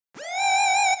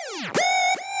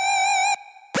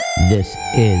This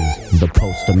is the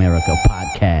Post America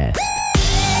Podcast.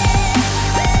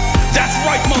 That's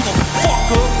right,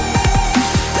 motherfucker.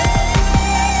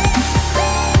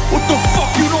 What the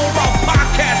fuck you know about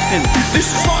podcasting?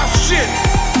 This is our shit.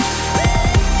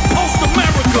 Post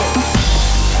America.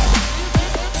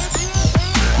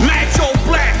 Mad Joe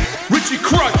Black, Richie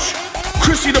Crutch,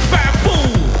 Chrissy the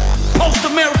Baboon. Post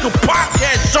America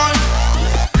Podcast, son.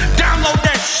 Download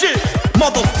that shit,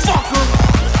 motherfucker.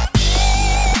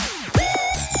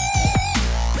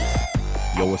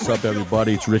 Yo, what's up,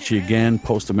 everybody? It's Richie again,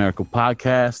 Post America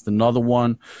Podcast. Another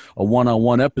one, a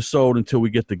one-on-one episode until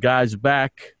we get the guys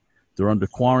back. They're under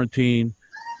quarantine.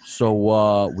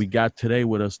 So we got today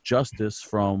with us Justice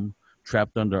from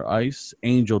Trapped Under Ice,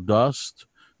 Angel Dust,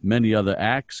 many other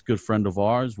acts, good friend of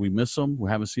ours. We miss him.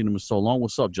 We haven't seen him in so long.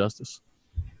 What's up, Justice?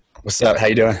 What's up? How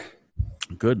you doing?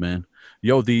 Good, man.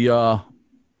 Yo, the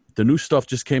new stuff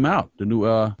just came out, the new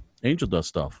Angel Dust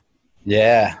stuff.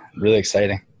 Yeah, really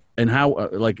exciting. And how,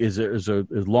 is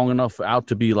long enough out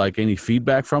to be like any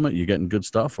feedback from it? You getting good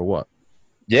stuff or what?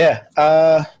 Yeah,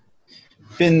 I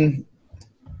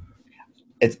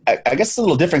guess it's a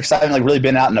little different because I haven't really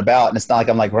been out and about, and it's not like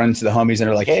I'm running to the homies and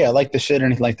they're like, hey, I like this shit or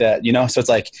anything like that, you know? So it's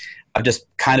like I've just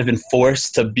kind of been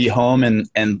forced to be home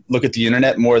and look at the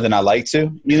internet more than I like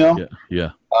to, you know?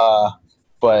 Yeah.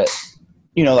 But,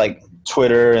 you know, like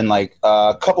Twitter and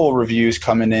a couple of reviews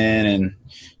coming in, and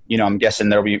you know, I'm guessing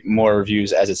there'll be more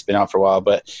reviews as it's been out for a while,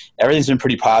 but everything's been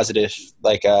pretty positive.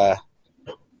 I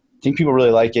think people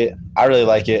really like it. I really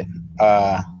like it.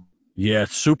 Yeah,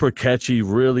 it's super catchy,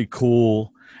 really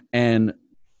cool. And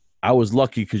I was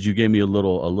lucky because you gave me a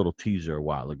little teaser a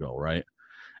while ago, right?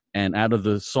 And out of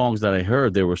the songs that I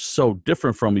heard, they were so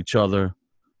different from each other,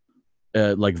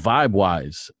 like vibe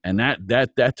wise. And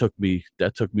that took me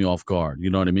off guard. You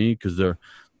know what I mean? Because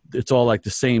it's all like the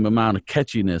same amount of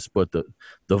catchiness, but the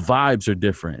vibes are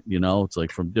different, you know? It's like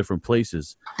from different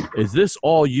places. Is this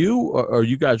all you, or are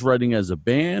you guys writing as a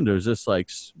band, or is this like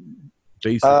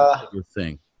basically your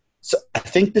thing? So I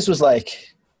think this was I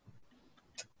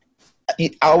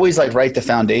always write the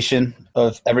foundation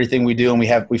of everything we do, and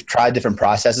we've tried different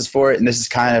processes for it. And this is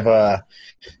kind of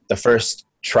the first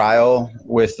trial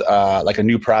with a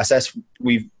new process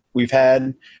we've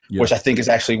had, which I think is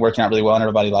actually working out really well and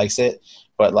everybody likes it.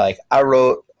 But I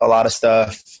wrote a lot of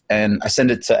stuff and I send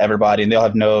it to everybody and they'll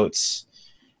have notes.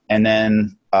 And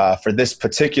then for this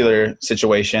particular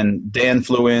situation, Dan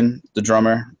flew in, the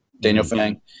drummer, Daniel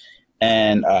Fang,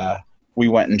 and we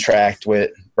went and tracked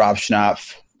with Rob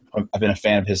Schnapf. I've been a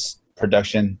fan of his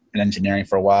production and engineering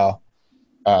for a while.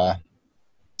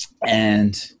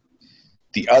 And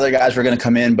the other guys were going to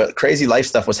come in, but crazy life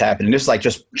stuff was happening. This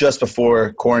was just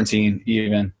before quarantine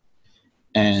even.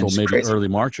 And so maybe crazy. Early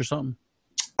March or something?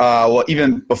 Well,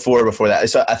 even before that.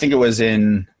 So I think it was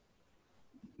in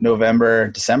November,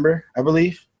 December, I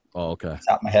believe. Oh, okay.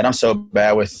 Top of my head. I'm so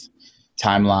bad with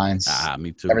timelines.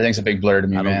 Me too. Everything's a big blur to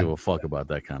me, man. I don't give a fuck about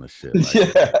that kind of shit.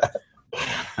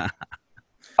 Yeah.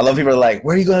 I love people are like,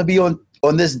 where are you going to be on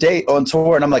this date on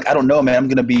tour? And I'm like, I don't know, man. I'm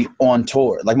going to be on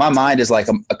tour. My mind is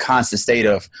a constant state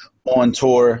of on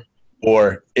tour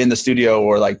or in the studio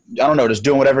or I don't know, just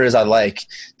doing whatever it is I like.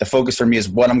 The focus for me is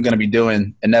what I'm going to be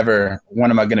doing and never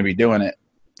when am I going to be doing it.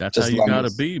 That's just how you got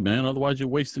to be, man. Otherwise you're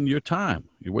wasting your time.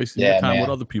 You're wasting your time with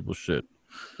other people's shit.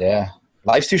 Yeah.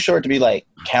 Life's too short to be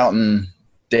counting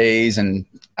days, and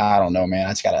I don't know,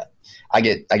 man. I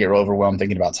get real overwhelmed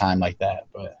thinking about time like that,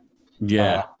 but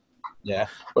yeah. Yeah.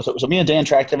 So me and Dan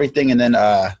tracked everything and then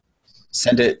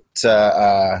sent it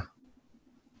to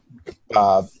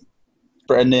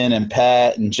Brendan and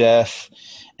Pat and Jeff,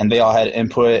 and they all had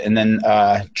input, and then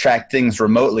tracked things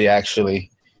remotely, actually.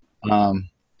 Pat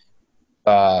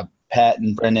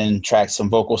and Brendan tracked some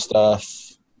vocal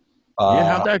stuff.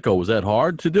 How'd that go? Was that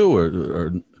hard to do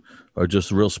or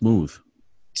just real smooth?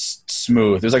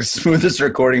 Smooth. It was the smoothest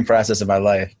recording process of my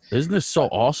life. Isn't this so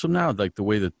awesome now? The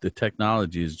way that the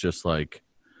technology is just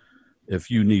if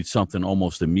you need something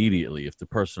almost immediately, if the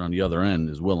person on the other end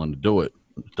is willing to do it,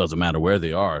 it doesn't matter where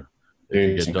they are.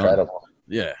 It's incredible. Done.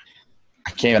 Yeah.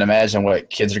 I can't even imagine what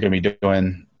kids are going to be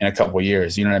doing in a couple of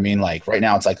years. You know what I mean? Right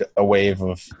now it's a wave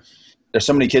of, there's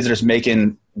so many kids that are just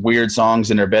making weird songs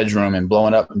in their bedroom and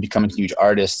blowing up and becoming huge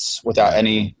artists without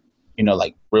any,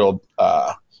 real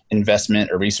investment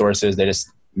or resources. They're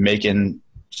just making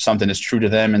something that's true to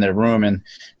them in their room, and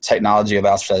technology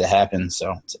allows for that to happen.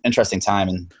 So it's an interesting time.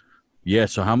 And yeah.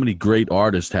 So how many great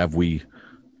artists have we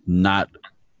not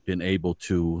been able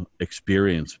to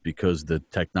experience because the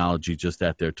technology just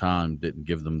at their time didn't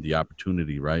give them the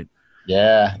opportunity, right?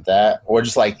 Yeah, that, or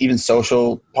just even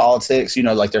social politics,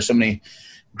 there's so many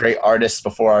great artists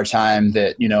before our time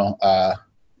that,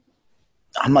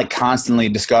 I'm like constantly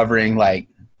discovering like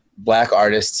Black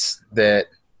artists that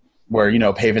were,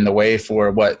 paving the way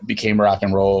for what became rock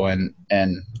and roll and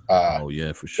Oh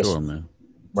yeah, for sure, man.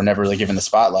 We're never really given the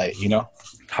spotlight,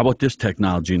 How about this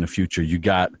technology in the future? You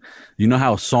know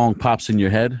how a song pops in your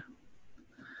head?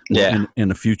 Well, Yeah. In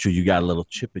the future, you got a little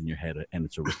chip in your head, and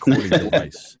it's a recording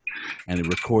device, and it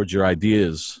records your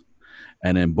ideas,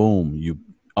 and then boom, you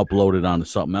upload it onto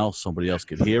something else. Somebody else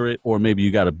could hear it, or maybe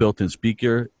you got a built-in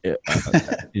speaker in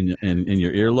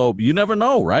your earlobe. You never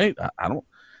know, right? I don't.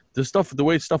 This stuff, the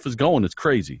way stuff is going, it's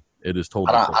crazy. It is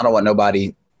totally. I don't want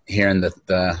nobody hearing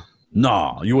the.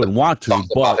 No, you wouldn't want to,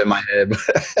 pop in my head.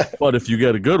 But if you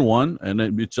get a good one, and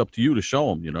then it's up to you to show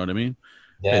them. You know what I mean?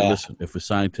 Yeah. Hey, listen, if a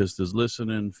scientist is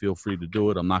listening, feel free to do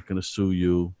it. I'm not going to sue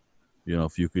you.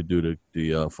 If you could do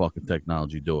the fucking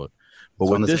technology, do it. But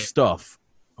with this stuff,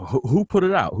 who put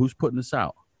it out? Who's putting this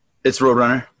out? It's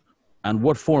Roadrunner. And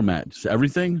what format? Just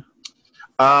everything?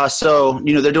 So,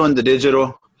 they're doing the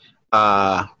digital.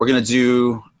 We're going to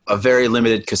do a very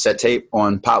limited cassette tape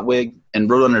on Popwig. And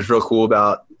Roadrunner is real cool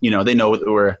about, they know that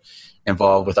we're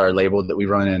involved with our label that we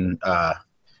run. And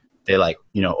they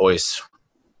always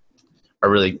are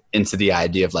really into the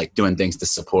idea of like doing things to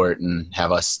support and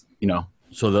have us,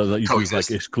 So you do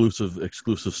like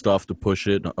exclusive stuff to push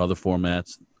it, other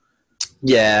formats.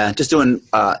 Yeah, just doing.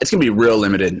 It's gonna be real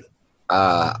limited.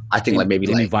 I think like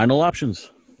maybe any like vinyl options.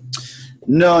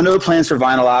 No plans for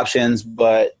vinyl options,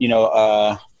 but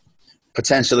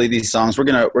potentially these songs we're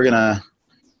gonna.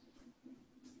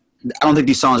 I don't think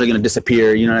these songs are gonna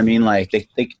disappear. You know what I mean? Like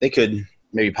they could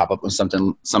maybe pop up with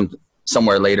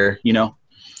somewhere later.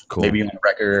 Cool. Maybe on a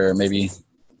record, or maybe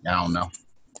I don't know.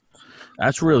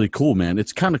 That's really cool, man.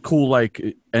 It's kind of cool. Like,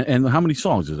 and how many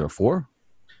songs is there? 4?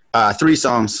 3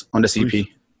 songs on the EP.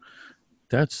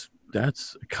 That's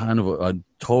kind of a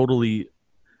totally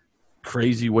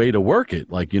crazy way to work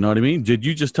it. Like, you know what I mean? Did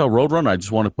you just tell Roadrunner, I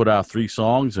just want to put out 3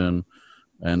 songs and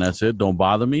that's it? Don't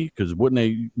bother me? Because wouldn't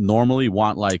they normally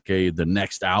want like the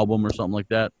next album or something like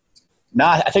that? No,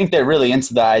 I think they're really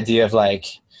into the idea of like,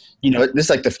 this is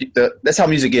like that's how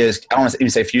music is. I don't want to even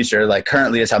say future. Like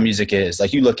currently, that's how music is.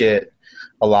 Like you look at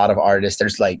a lot of artists.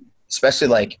 There's like, especially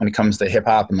like when it comes to hip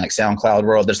hop and like SoundCloud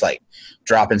world, there's like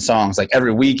dropping songs like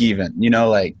every week even.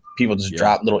 Like people just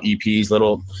drop little EPs,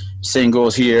 little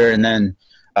singles here, and then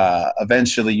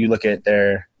eventually you look at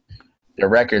their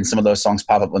record. Some of those songs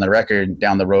pop up on the record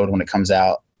down the road when it comes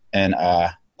out. And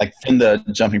like from the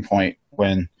jumping point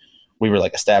when we were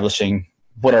like establishing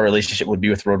what our relationship would be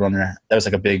with Roadrunner, that was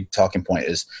like a big talking point.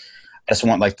 Is I just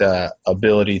want like the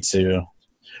ability to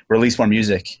release more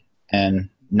music and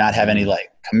not have any like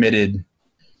committed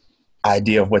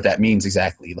idea of what that means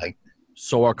exactly. Like,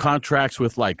 so our contracts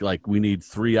with like we need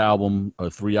 3 album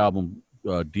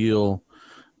deal,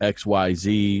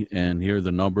 XYZ, and here are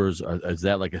the numbers. Is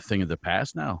that like a thing of the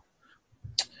past now?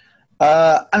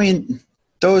 I mean,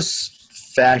 those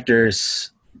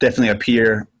factors definitely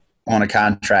appear on a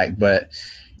contract, but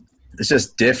it's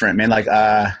just different, man. Like,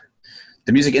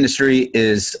 the music industry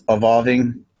is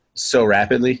evolving so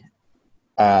rapidly.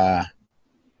 I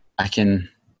feel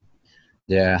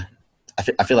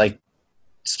like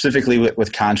specifically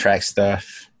with contract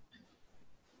stuff,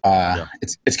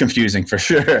 it's confusing for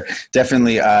sure.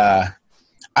 Definitely. I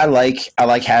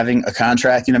like having a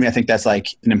contract. I think that's like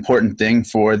an important thing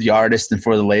for the artist and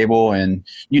for the label. And,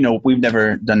 we've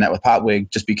never done that with Popwig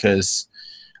just because,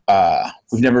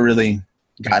 we've never really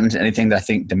gotten to anything that I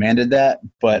think demanded that.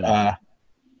 But, I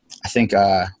think,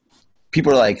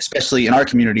 people are like, especially in our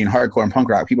community in hardcore and punk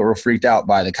rock, people are freaked out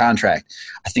by the contract.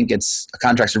 I think a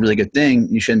contract's a really good thing.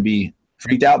 You shouldn't be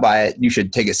freaked out by it. You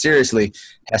should take it seriously.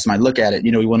 Have somebody look at it.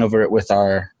 We went over it with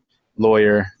our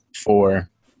lawyer for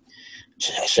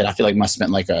shit. I feel like must have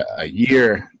spent like a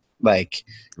year, like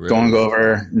really? Going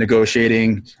over,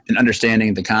 negotiating and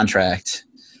understanding the contract.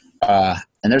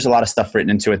 And there's a lot of stuff written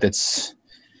into it that's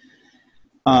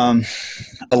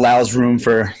allows room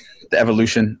for the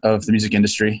evolution of the music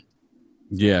industry.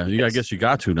 Yeah, I guess you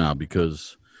got to now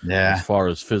because as far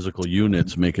as physical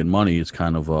units making money, it's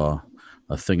kind of a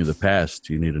thing of the past.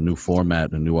 You need a new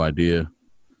format, a new idea.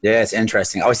 Yeah, it's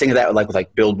interesting. I was thinking that with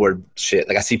like Billboard shit.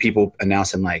 Like I see people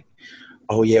announcing like,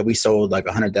 oh yeah, we sold like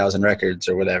 100,000 records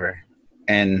or whatever.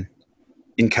 And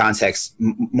in context,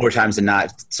 more times than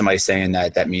not, somebody's saying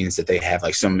that means that they have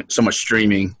like so much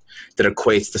streaming that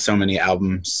equates to so many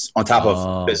albums on top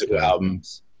of physical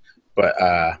albums. But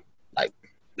like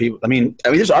people, I mean,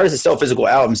 there's artists that sell physical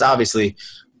albums. Obviously,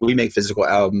 we make physical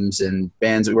albums, and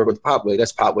bands we work with Popwig.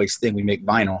 That's Popwig's thing. We make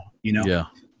vinyl, for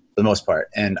the most part.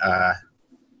 And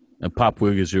And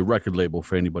Popwig is your record label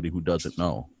for anybody who doesn't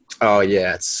know. Oh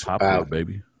yeah, it's Popwig,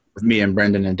 baby. with me and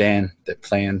Brendan and Dan that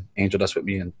playing Angel Dust with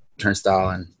me and Turnstile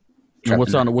and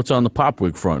what's on the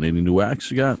Popwig front? Any new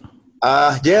acts you got?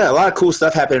 Yeah, a lot of cool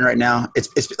stuff happening right now.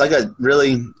 It's like a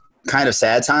really kind of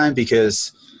sad time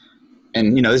because,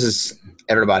 and this is,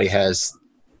 everybody has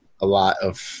a lot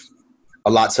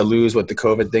to lose with the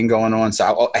COVID thing going on.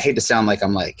 So I hate to sound like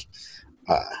I'm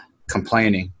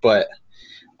complaining, but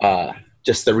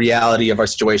just the reality of our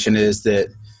situation is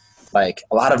that like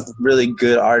a lot of really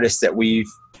good artists that we've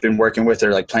been working with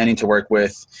or like planning to work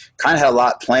with kind of had a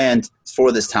lot planned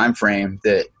for this time frame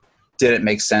that didn't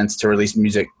make sense to release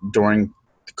music during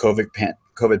the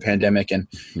COVID pandemic. And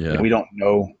we don't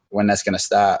know when that's going to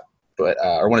stop, but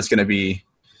or when it's going to be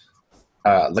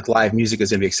like live music is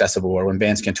going to be accessible, or when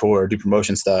bands can tour or do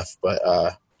promotion stuff. But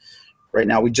right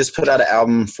now we just put out an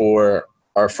album for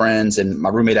our friends, and my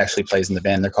roommate actually plays in the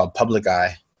band. They're called Public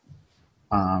Eye.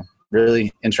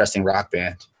 Really interesting rock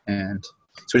band. And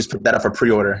so we just put that up for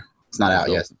pre-order. It's not out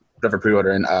yet. Put it up for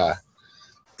pre-order, and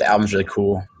the album's really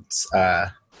cool. It's,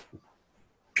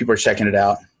 people are checking it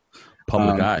out.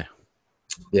 Public Eye.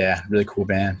 Yeah, really cool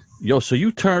band. Yo, so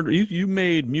you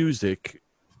made music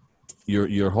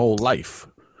your whole life.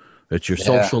 It's your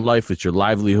social life. It's your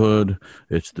livelihood.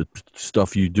 It's the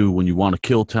stuff you do when you want to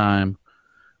kill time.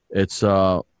 It's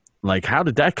like, how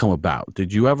did that come about?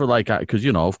 Did you ever because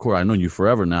of course I've known you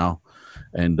forever now,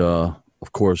 and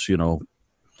of course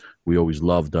we always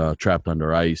loved Trapped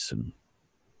Under Ice and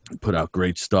put out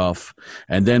great stuff.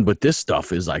 And then but this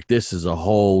stuff is like,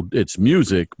 it's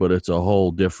music, but it's a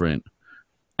whole different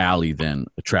alley than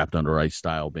a Trapped Under Ice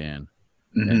style band.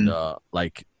 Mm-hmm. And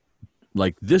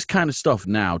like this kind of stuff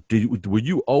now, were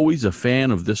you always a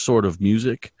fan of this sort of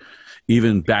music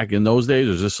even back in those days,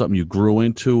 or is this something you grew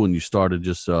into and you started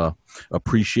just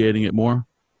appreciating it more?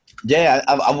 Yeah,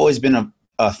 I've always been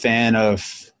a fan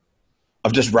of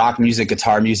just rock music,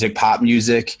 guitar music, pop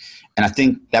music. And I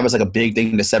think that was like a big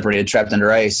thing that separated Trapped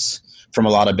Under Ice from a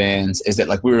lot of bands, is that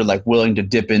like we were like willing to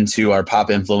dip into our pop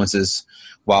influences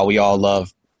while we all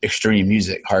love extreme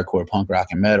music, hardcore, punk rock,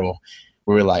 and metal.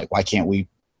 We were like, why can't we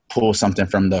pull something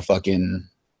from the fucking,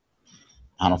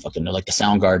 I don't fucking know, like the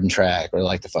Soundgarden track or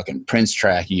like the fucking Prince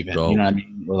track even, you know what I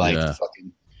mean? Or like the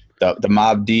fucking, the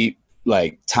Mobb Deep,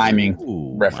 like timing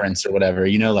reference or whatever,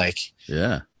 I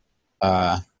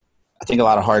think a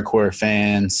lot of hardcore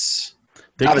fans,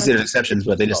 obviously there's exceptions,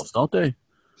 but they just, don't they?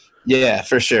 Yeah,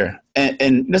 for sure.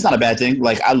 And that's not a bad thing.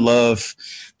 Like, I love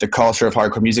the culture of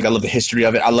hardcore music. I love the history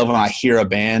of it. I love when I hear a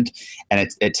band and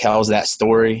it tells that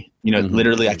story.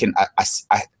 Literally I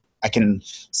can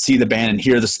see the band and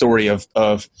hear the story of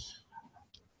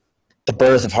the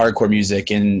birth of hardcore music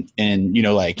and and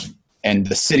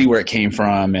the city where it came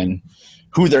from and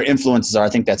who their influences are. I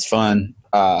think that's fun.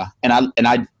 And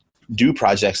I do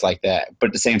projects like that, but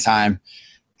at the same time,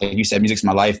 like you said, music's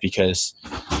my life because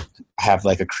I have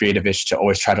like a creative itch to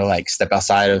always try to like step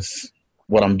outside of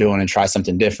what I'm doing and try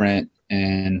something different.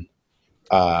 And,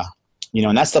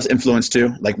 and that stuff's influenced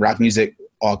too. Like rock music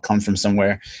all comes from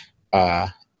somewhere.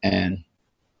 And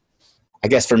I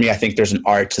guess for me, I think there's an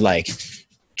art to like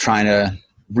trying to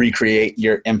recreate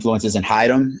your influences and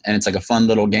hide them. And it's like a fun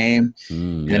little game.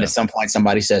 And then at some point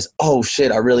somebody says, oh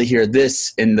shit, I really hear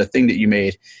this in the thing that you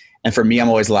made. And for me, I'm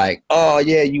always like, oh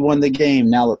yeah, you won the game.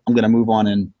 Now I'm going to move on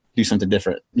and do something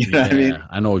different. You know what I mean?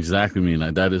 I know exactly what you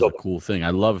mean. That is a cool thing.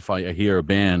 I love if I hear a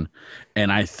band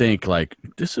and I think like,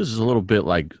 this is a little bit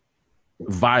like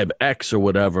Vibe X or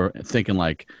whatever, thinking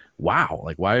like, wow,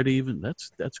 like why are they even,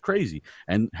 that's crazy.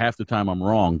 And half the time I'm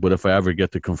wrong, but if I ever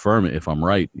get to confirm it, if I'm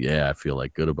right, I feel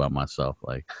like good about myself,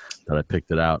 like that I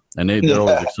picked it out. And they're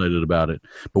always excited about it.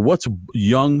 But what's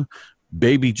young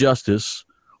baby Justice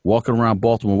walking around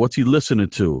Baltimore, what's he listening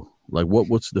to? Like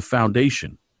what's the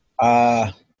foundation?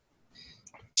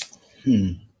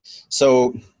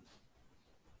 So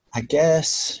I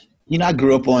guess, I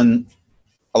grew up on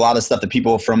a lot of stuff that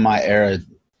people from my era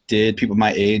did, people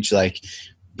my age, like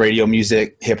radio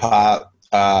music, hip hop.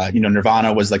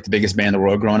 Nirvana was like the biggest band in the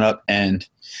world growing up. And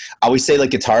I always say like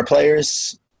guitar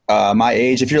players, my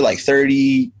age, if you're like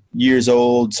 30 years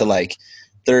old to like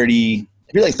 30,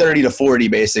 if you're like 30 to 40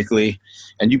 basically,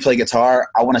 and you play guitar,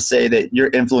 I want to say that your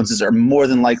influences are more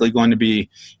than likely going to be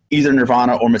either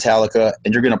Nirvana or Metallica,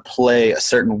 and you're going to play a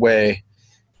certain way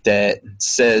that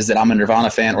says that I'm a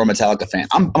Nirvana fan or a Metallica fan.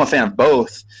 I'm a fan of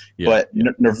both, but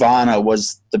Nirvana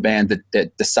was the band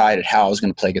that decided how I was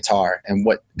going to play guitar and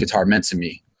what guitar meant to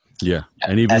me. Yeah,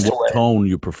 and even what tone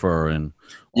you prefer. And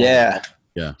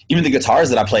even the guitars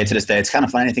that I play to this day, it's kind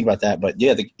of funny to think about that, but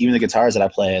even the guitars that I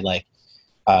play, like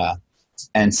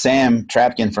And Sam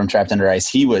Trapkin from Trapped Under Ice,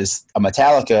 he was a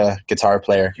Metallica guitar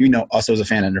player. Also was a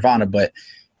fan of Nirvana, but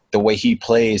the way he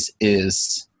plays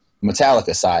is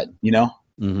Metallica side,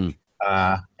 Mm-hmm.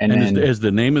 And then, is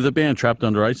the name of the band Trapped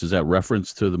Under Ice, is that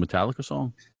reference to the Metallica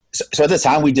song? So at the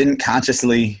time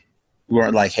we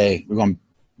weren't like, hey, we're going to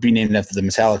be named after the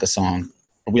Metallica song.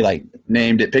 We like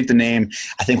named it, picked the name.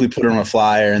 I think we put it on a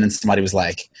flyer, and then somebody was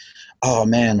like, oh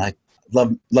man, like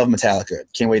love Metallica.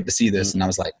 Can't wait to see this. Mm-hmm. And I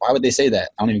was like, why would they say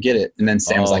that? I don't even get it. And then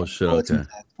Sam was like, shit, okay.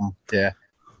 Yeah.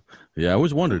 Yeah, I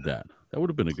always wondered that. That would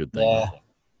have been a good thing. Yeah.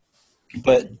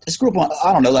 But this group,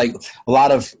 I don't know, like a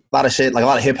lot of shit, like a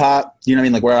lot of hip hop, you know what I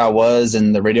mean? Like where I was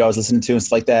and the radio I was listening to and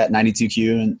stuff like that,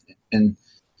 92Q and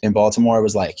in Baltimore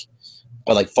was like,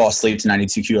 I'd like fall asleep to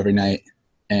 92Q every night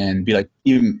and be like,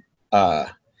 even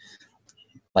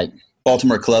like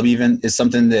Baltimore Club even is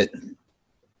something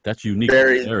that's unique in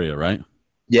the area, right?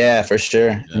 Yeah, for sure.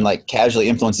 Yeah. And like casually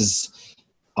influences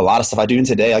a lot of stuff I do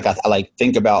today. Like I like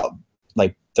think about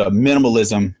like the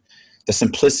minimalism, the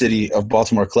simplicity of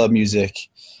Baltimore club music.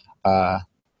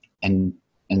 And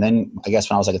then I guess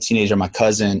when I was like a teenager, I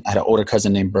had an older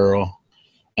cousin named Burl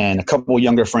and a couple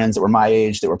younger friends that were my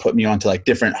age that were putting me on to like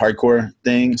different hardcore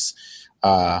things.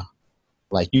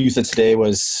 Like Youth of Today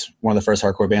was one of the first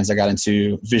hardcore bands I got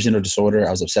into. Vision of Disorder,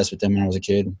 I was obsessed with them when I was a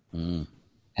kid. Mm.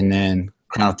 And then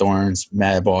Crown of Thorns,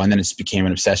 Madball, and then it just became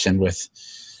an obsession with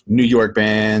New York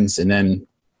bands. And then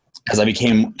because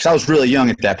I was really young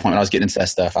at that point when I was getting into that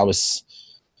stuff. I was,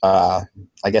 I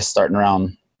guess, starting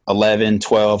around 11,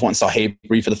 12. Once I saw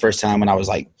Hatebreed for the first time when I was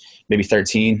like maybe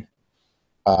 13.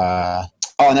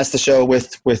 And that's the show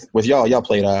with y'all. Y'all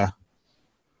played Out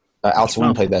to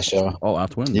Win played that show. Oh, Out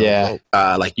to Win. Yeah.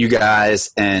 Like you guys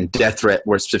and Death Threat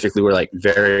were like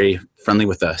very friendly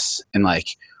with us, and like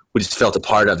we just felt a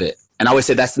part of it. And I always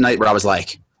say that's the night where I was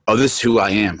like, oh, this is who I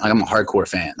am. Like I'm a hardcore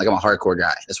fan. Like I'm a hardcore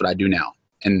guy. That's what I do now.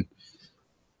 And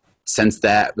since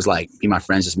that was like me and my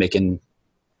friends just making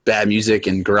bad music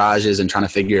in garages and trying to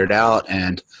figure it out.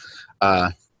 And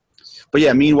but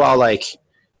yeah, meanwhile, like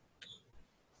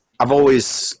I've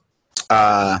always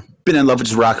been in love with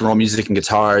just rock and roll music and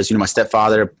guitars. My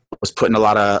stepfather was putting a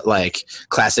lot of like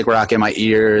classic rock in my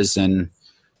ears, and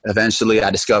eventually I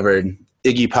discovered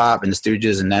Iggy Pop and the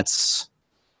Stooges, and that's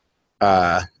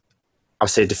I would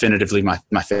say definitively my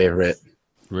favorite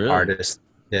artist.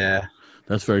 Yeah.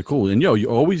 That's very cool. And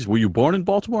were you born in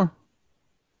Baltimore?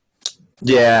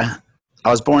 Yeah. I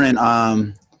was born in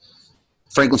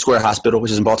Franklin Square Hospital,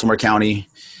 which is in Baltimore County,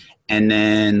 and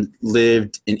then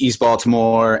lived in East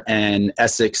Baltimore and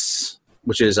Essex,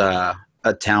 which is a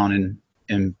town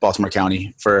in Baltimore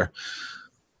County for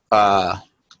all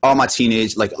my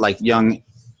teenage, like young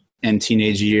and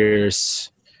teenage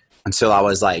years until I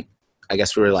was like, I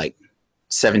guess we were like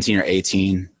 17 or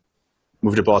 18,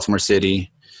 moved to Baltimore City.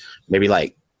 Maybe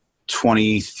like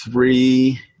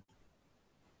 23,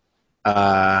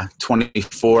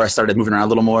 24, I started moving around a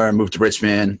little more. I moved to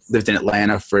Richmond, lived in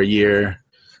Atlanta for a year,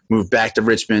 moved back to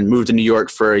Richmond, moved to New York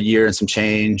for a year and some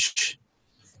change,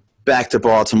 back to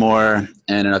Baltimore,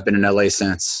 and I've been in LA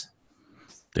since.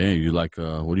 Damn, you like,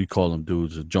 what do you call them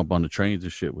dudes that jump on the trains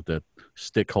and shit with that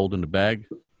stick holding the bag?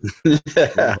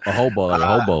 A hobo, like a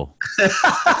hobo.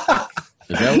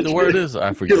 Is that what the word is?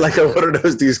 I forget. You're like what are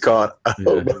those dudes called? A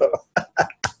hobo.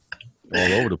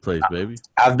 All over the place, baby.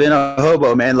 I've been a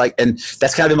hobo, man. Like, and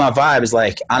that's kind of been my vibe is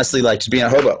like, honestly, like just being a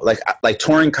hobo. Like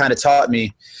touring kind of taught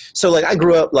me. So like I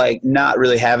grew up like not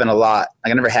really having a lot.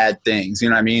 Like I never had things, you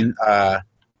know what I mean? Not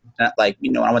like,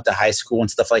 when I went to high school and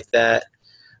stuff like that.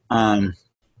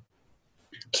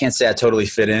 Can't say I totally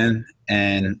fit in.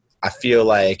 And I feel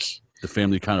like the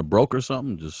family kind of broke or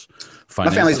something. Just my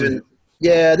family's been,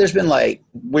 there's been like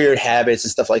weird habits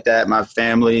and stuff like that. My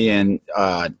family and,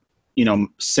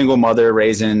 single mother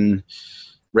raising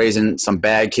some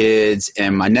bad kids,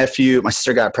 and my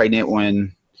sister got pregnant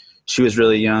when she was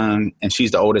really young, and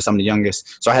she's the oldest. I'm the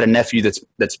youngest. So I had a nephew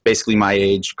that's basically my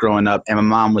age growing up, and my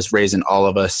mom was raising all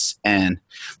of us. And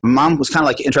my mom was kind of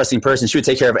like an interesting person. She would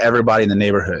take care of everybody in the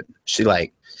neighborhood. She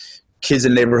like kids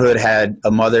in the neighborhood had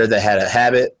a mother that had a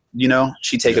habit,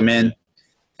 she'd take them in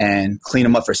and clean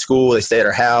them up for school. They stay at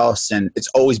her house, and it's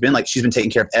always been like she's been taking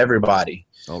care of everybody.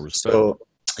 Oh, respect. So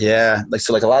yeah,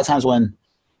 like a lot of times when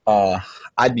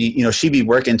I'd be, she'd be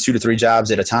working 2 to 3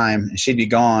 jobs at a time, and she'd be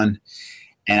gone,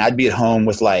 and I'd be at home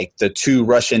with like the 2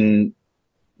 Russian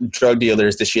drug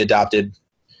dealers that she adopted,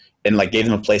 and like gave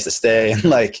them a place to stay. And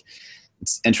like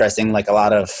it's interesting, like a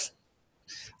lot of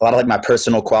like my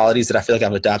personal qualities that I feel like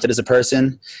I've adopted as a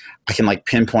person, I can like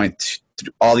pinpoint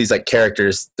all these like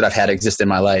characters that I've had exist in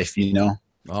my life,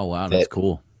 Oh wow, that's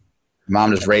cool.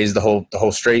 Mom just raised the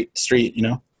whole street,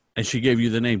 And she gave you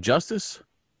the name Justice?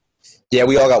 Yeah,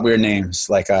 we all got weird names.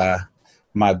 Like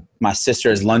my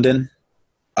sister is London,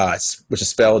 which is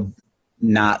spelled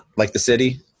not like the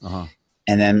city. Uh-huh.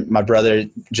 And then my brother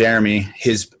Jeremy,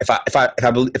 if I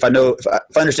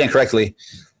understand correctly,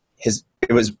 it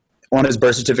was on his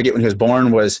birth certificate when he was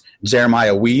born was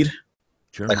Jeremiah Weed,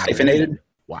 like hyphenated.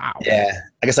 Wow. Yeah,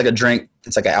 I guess like a drink.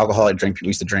 It's like an alcoholic drink people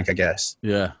used to drink, I guess.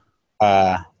 Yeah.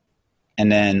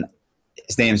 And then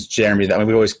his name's Jeremy.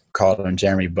 We always called him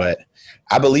Jeremy, but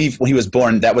I believe when he was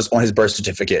born, that was on his birth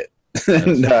certificate.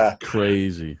 And,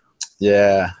 crazy.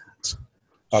 Yeah. So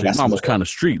your mom was kind of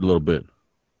street a little bit.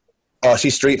 Oh,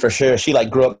 she's street for sure. She like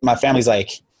grew up. My family's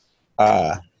like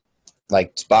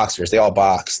boxers. They all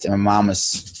boxed, and my mom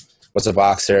was a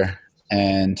boxer,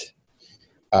 and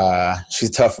she's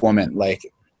a tough woman. Like,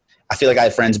 I feel like I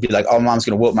had friends be like, "Oh, mom's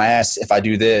gonna whoop my ass if I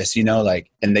do this," you know, like,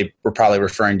 and they were probably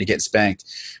referring to get spanked.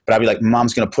 But I'd be like,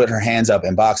 "Mom's gonna put her hands up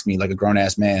and box me like a grown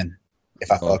ass man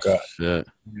if I fuck up." Shit.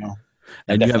 You know.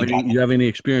 And you have any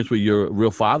experience with your real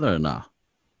father or not?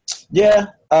 Yeah,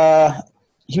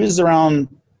 he was around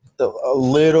a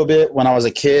little bit when I was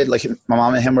a kid. Like my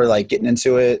mom and him were like getting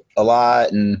into it a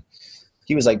lot, and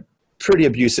he was like pretty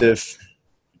abusive,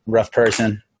 rough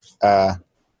person. And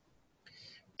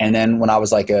then when I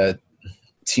was like a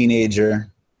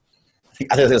teenager,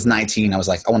 I think it was 19, I was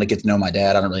like, I want to get to know my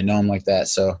dad. I don't really know him like that.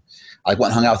 So I went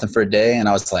and hung out with him for a day, and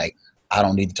I was like, I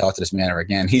don't need to talk to this man ever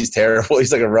again. He's terrible.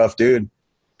 He's like a rough dude.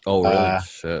 Oh, really?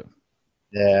 Shit.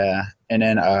 Yeah. And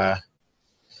then I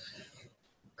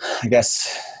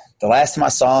guess the last time I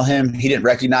saw him, he didn't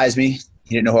recognize me.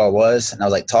 He didn't know who I was. And I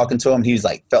was like talking to him. He was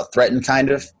like felt threatened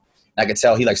kind of. And I could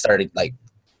tell he like started like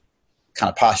kind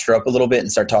of posture up a little bit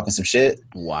and start talking some shit.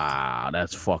 Wow,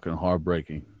 that's fucking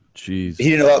heartbreaking. Jeez. He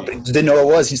didn't know who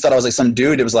I was. He thought I was like some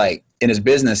dude that was like in his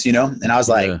business, you know? And I was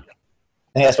like, and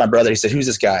he asked my brother, he said, "Who's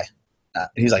this guy?" And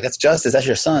he's like, "That's Justice. That's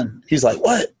your son." He's like,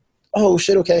 "What? Oh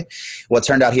shit. Okay." Well, it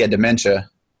turned out he had dementia.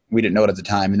 We didn't know it at the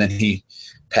time. And then he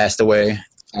passed away.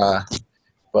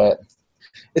 But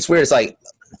it's weird. It's like,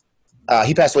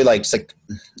 he passed away like,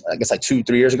 I guess like 2-3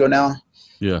 years ago now.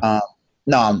 Yeah.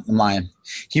 No, I'm lying.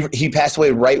 He passed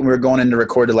away right when we were going in to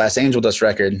record the last Angel Dust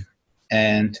record.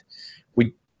 And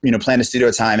we, planned a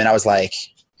studio time. And I was like,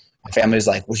 my family was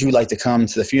like, "Would you like to come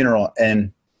to the funeral?"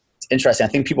 And it's interesting. I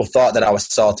think people thought that I was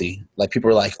salty. Like people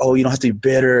were like, "Oh, you don't have to be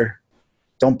bitter.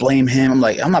 Don't blame him." I'm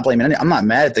like, I'm not blaming anyone. I'm not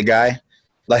mad at the guy.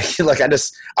 I'm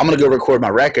going to go record my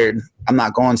record. I'm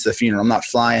not going to the funeral. I'm not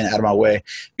flying out of my way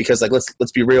because like,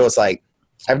 let's be real. It's like,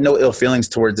 I have no ill feelings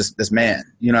towards this man.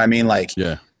 You know what I mean? Like,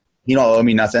 yeah, you don't owe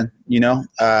me nothing,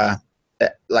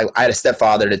 like I had a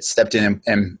stepfather that stepped in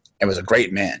and was a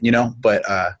great man, but,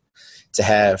 to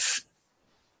have,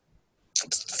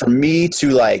 for me to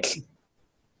like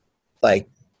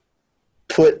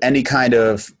put any kind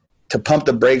of, to pump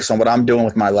the brakes on what I'm doing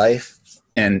with my life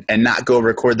and not go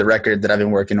record the record that I've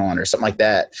been working on or something like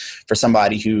that for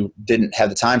somebody who didn't have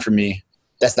the time for me,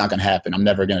 that's not going to happen. I'm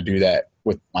never going to do that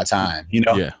with my time,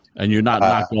 Yeah. And you're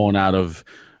not going out of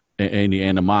any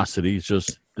animosity. It's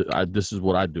just, this is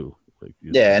what I do. Like,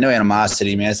 yeah, no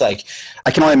animosity, man. It's like,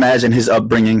 I can only imagine his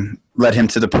upbringing led him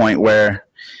to the point where,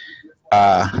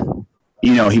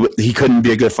 he couldn't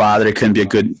be a good father. He couldn't be a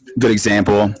good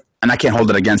example. And I can't hold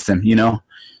it against him,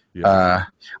 Yeah.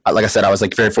 Like I said, I was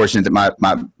like very fortunate that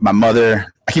my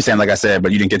mother, I keep saying like I said,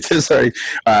 but you didn't get this, sorry.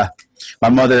 My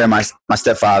mother and my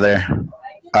stepfather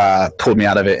pulled me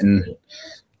out of it and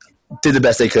did the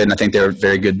best they could. And I think they were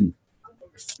very good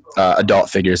adult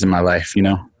figures in my life,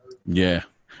 Yeah.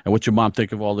 And what's your mom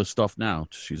think of all this stuff now?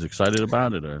 She's excited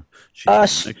about it, or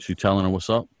she telling her what's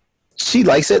up? She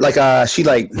likes it. Like she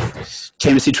like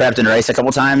came to see Trapped Under Ice a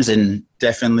couple times and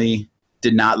definitely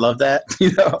did not love that,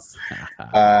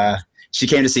 She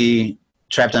came to see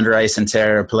Trapped Under Ice and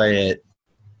Terror play at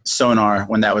Sonar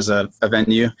when that was a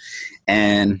venue,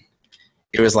 and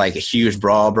it was like a huge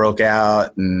brawl broke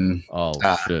out. And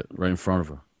shit, right in front of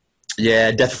her.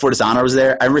 Yeah, Death Before Dishonor was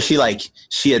there. I remember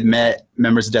she had met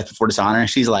members of Death Before Dishonor, and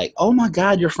she's like, "Oh my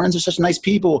God, your friends are such nice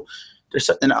people."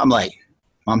 And I'm like,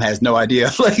 Mom has no idea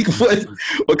like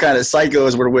what kind of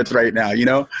psychos we're with right now,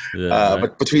 Yeah, right.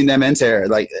 But between them and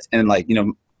Terror, I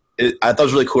thought it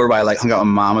was really cool. I like hung out with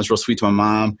my mom. I was real sweet to my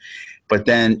mom. But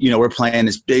then, we're playing,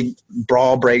 this big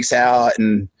brawl breaks out,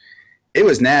 and it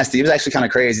was nasty. It was actually kind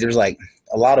of crazy. There was like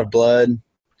a lot of blood,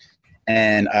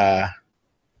 and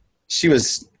she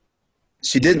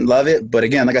didn't love it. But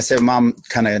again, like I said, Mom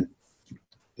kind of a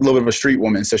little bit of a street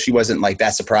woman, so she wasn't like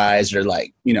that surprised or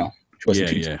like, she wasn't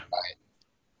too surprised.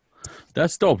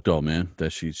 That's dope though, man,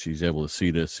 that she's able to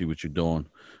see this, see what you're doing,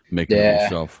 make it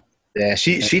yourself. Yeah,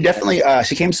 she definitely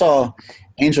she came saw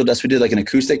Angel Dust. We did like an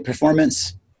acoustic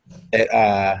performance at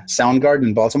Soundgarden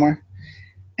in Baltimore,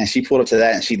 and she pulled up to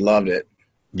that and she loved it.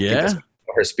 I think that's Yeah.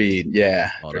 her speed.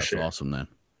 Yeah, Oh, for that's sure. awesome then.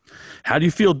 How do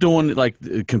you feel doing like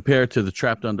compared to the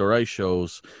Trapped Under Ice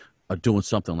shows, doing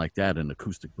something like that in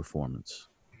acoustic performance?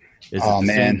 Is it Oh the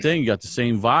same man. thing? You got the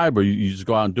same vibe, or you just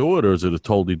go out and do it, or is it a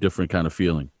totally different kind of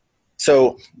feeling?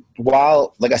 So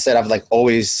while, like I said, I've like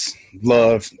always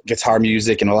loved guitar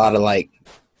music and a lot of like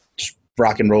just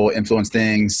rock and roll influence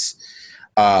things.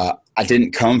 I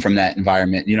didn't come from that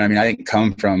environment. You know what I mean? I didn't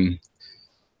come from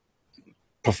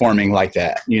performing like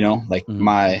that, you know, like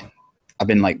I've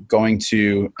been like going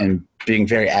to and being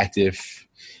very active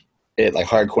at like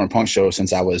hardcore and punk shows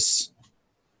since I was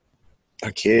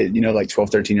a kid, you know, like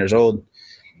 12, 13 years old.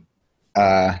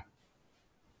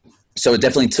 So it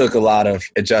definitely took a lot of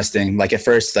adjusting. Like at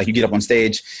first, like you get up on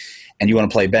stage and you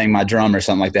want to play Bang My Drum or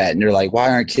something like that. And you're like,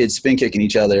 why aren't kids spin kicking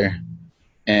each other?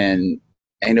 And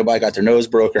ain't nobody got their nose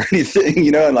broke or anything,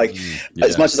 you know? And like,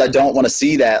 as much as I don't want to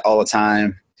see that all the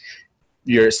time,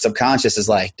 your subconscious is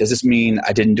like, does this mean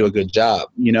I didn't do a good job?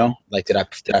 You know, like, did I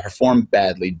perform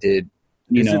badly?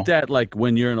 Isn't that like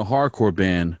when you're in a hardcore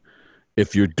band,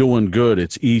 if you're doing good,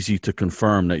 it's easy to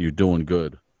confirm that you're doing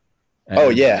good.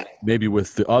 And yeah. maybe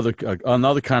with the other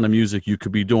another kind of music, you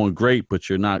could be doing great, but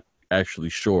you're not actually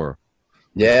sure.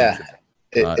 Yeah,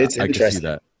 it's I interesting. can see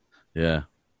that. Yeah,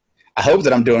 I hope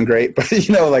that I'm doing great, but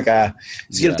you know, like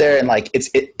just get up there and like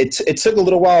it took a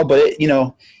little while, but you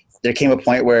know, there came a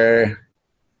point where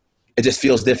it just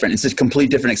feels different. It's a complete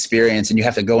different experience, and you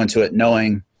have to go into it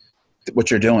knowing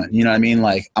what you're doing. You know what I mean?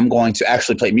 Like, I'm going to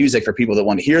actually play music for people that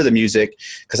want to hear the music.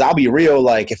 Because I'll be real,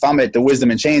 like if I'm at the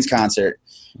Wisdom and Chains concert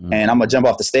and I'm gonna jump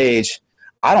off the stage,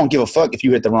 I don't give a fuck if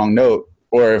you hit the wrong note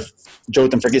or if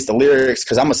Jotham forgets the lyrics,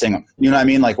 because I'm gonna sing them. You know what I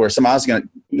mean? Like where somebody else is gonna,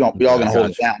 we all gonna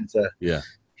hold it down to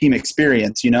team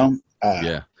experience. You know?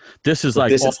 This is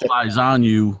like all eyes on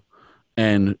you,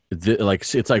 and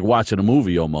like it's like watching a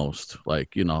movie almost.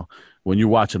 Like, you know, when you're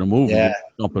watching a movie, you're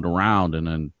jumping around and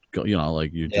then you know,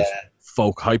 like you just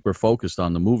hyper focused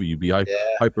on the movie. You'd be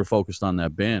hyper focused on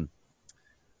that band.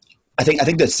 I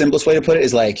think the simplest way to put it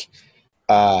is like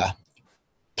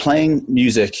playing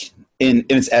music in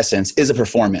its essence is a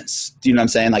performance. Do you know what I'm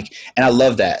saying? Like, and I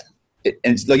love that.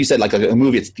 And like you said, like a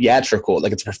movie, it's theatrical,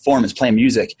 like it's a performance, playing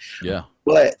music. Yeah.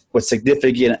 But what's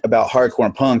significant about hardcore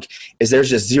and punk is there's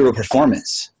just zero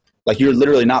performance. Like you're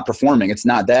literally not performing. It's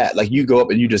not that. Like you go up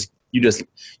and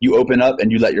you open up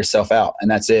and you let yourself out, and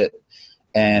that's it.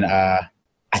 And I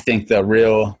think the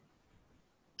real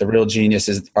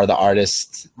geniuses are the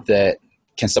artists that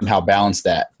can somehow balance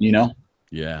that, you know?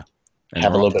 Yeah. And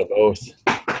have a little bit of both.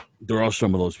 There are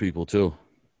some of those people too.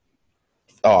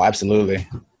 Oh, absolutely.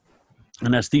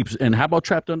 And that's deep. And how about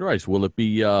Trapped Under Ice? Will it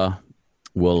be,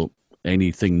 will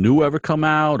anything new ever come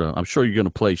out? I'm sure you're going to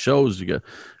play shows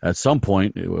at some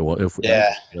point. Well, if you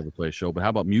ever play a show, but how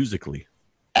about musically?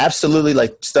 Absolutely.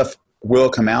 Like stuff will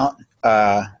come out.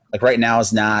 Like right now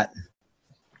is not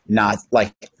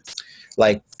like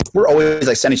we're always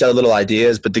like sending each other little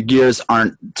ideas, but the gears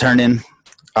aren't turning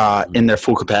in their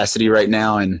full capacity right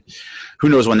now. And who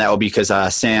knows when that will be, because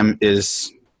Sam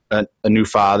is a new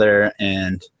father,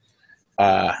 and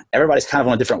everybody's kind of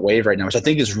on a different wave right now, which I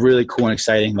think is really cool and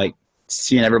exciting. Like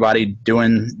seeing everybody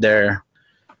doing their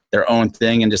own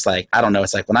thing, and just like, I don't know.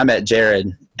 It's like when I met Jared,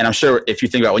 and I'm sure if you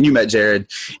think about when you met Jared,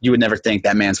 you would never think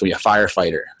that man's going to be a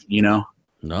firefighter, you know?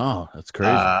 No, that's crazy.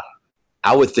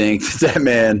 I would think that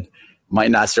man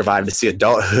might not survive to see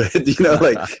adulthood, you know,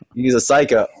 like he's a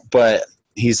psycho, but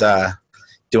he's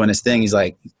doing his thing. He's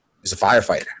a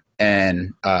firefighter.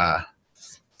 And I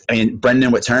mean,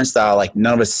 Brendan with Turnstile, like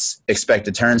none of us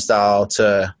expected Turnstile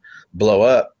to blow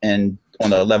up and on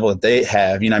the level that they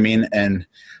have, you know what I mean? And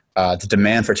the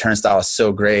demand for Turnstile is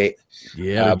so great.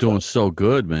 Yeah, they're doing so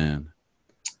good, man.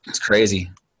 It's crazy.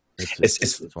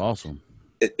 It's awesome.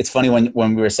 It's funny when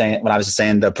I was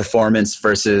saying the performance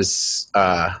versus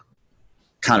kind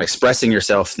of expressing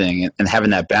yourself thing and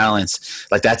having that balance.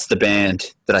 Like that's the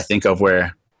band that I think of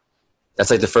where that's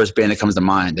like the first band that comes to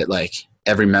mind, that like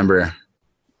every member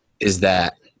is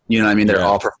that, you know what I mean? They're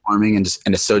all performing and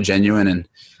it's so genuine. And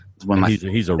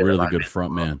he's a really good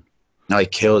front man. No, he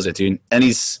kills it, dude. And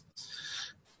he's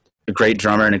a great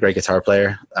drummer and a great guitar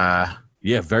player.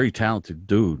 Yeah, very talented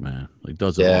dude, man. He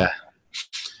does it all.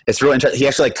 It's real interesting. He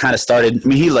actually like kind of started, I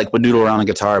mean, he like would noodle around on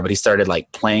guitar, but he started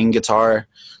like playing guitar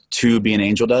to be an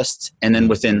Angel Dust. And then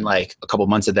within like a couple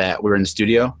months of that, we were in the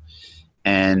studio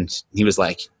and he was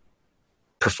like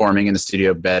performing in the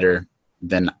studio better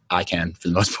than I can for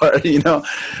the most part, you know?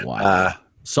 Wow.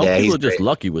 Some people are just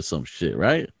lucky with some shit,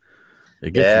 right?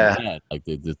 It gets you mad. Like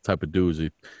the type of dudes,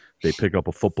 they pick up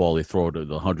a football, they throw it at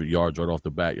 100 yards right off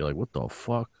the bat. You're like, what the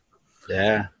fuck?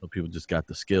 Yeah. Some people just got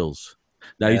the skills.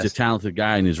 Now he's a talented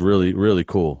guy and he's really, really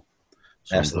cool.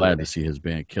 So Absolutely. I'm glad to see his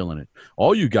band killing it.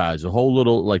 All you guys, the whole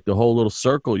little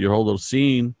circle, your whole little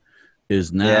scene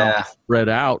is now spread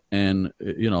out, and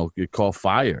you call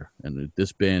fire. And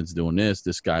this band's doing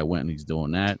this guy went and he's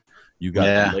doing that. You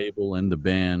got the label and the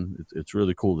band. It's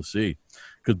really cool to see.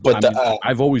 Because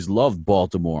I've always loved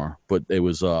Baltimore, but it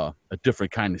was a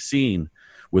different kind of scene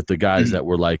with the guys that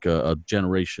were like a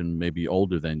generation maybe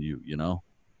older than you.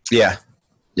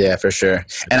 Yeah, for sure.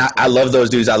 And I love those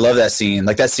dudes. I love that scene.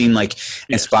 Like that scene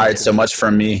inspired so much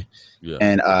from me. Yeah.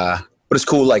 And but it's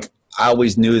cool. Like I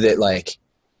always knew that like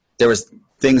there was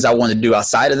things I wanted to do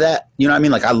outside of that. You know what I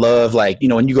mean? Like I love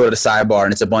when you go to the sidebar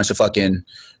and it's a bunch of fucking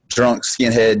drunk,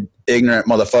 skinhead, ignorant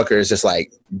motherfuckers just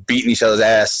like beating each other's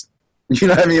ass. You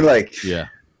know what I mean? Like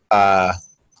I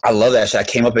love that shit. I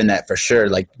came up in that for sure.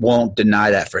 Like won't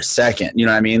deny that for a second. You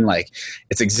know what I mean? Like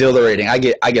it's exhilarating. I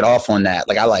get off on that.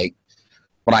 Like I like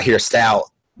when I hear Stout,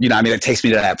 you know what I mean? It takes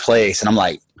me to that place and I'm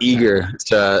like eager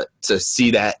to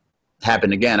see that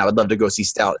happen again. I would love to go see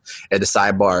Stout at the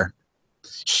sidebar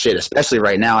shit, especially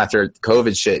right now after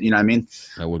COVID shit. You know what I mean?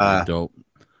 That would be dope.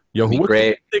 Yo, what do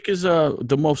you think is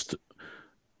the most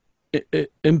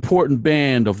important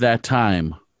band of that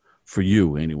time for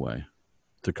you anyway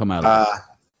to come out of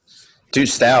Dude,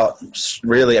 Stout,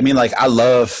 really. I mean, like, I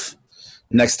love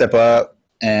Next Step Up,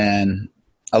 and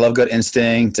I love Good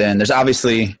Instinct, and there's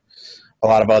obviously a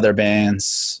lot of other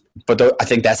bands, but I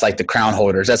think that's like the crown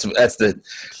holders. That's the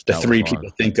three people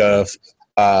think of.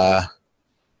 I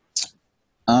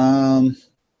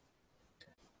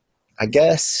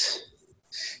guess,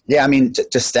 yeah. I mean,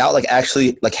 just Stout, like,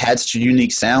 actually, like, had such a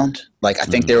unique sound. Like, I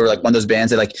think they were like one of those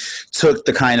bands that like took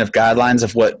the kind of guidelines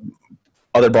of what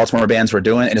other Baltimore bands were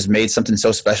doing and just made something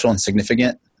so special and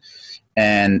significant.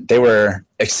 And they were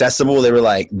accessible. They were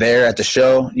like there at the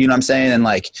show, you know what I'm saying? And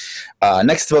like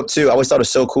Next Step Up too, I always thought it was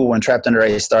so cool when Trapped Under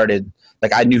Ice started.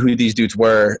 Like I knew who these dudes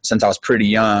were since I was pretty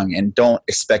young, and don't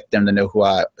expect them to know who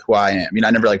I am. You know,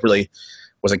 I never like really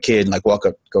was a kid and like walk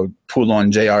up, go pull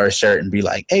on JR's shirt and be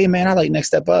like, hey man, I like Next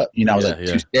Step Up. You know, I was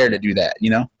too scared to do that, you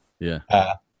know? Yeah.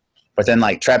 But then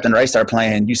like Trapped Under Ice started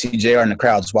playing, you see JR in the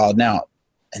crowd just wilding out.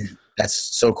 And that's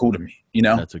so cool to me, you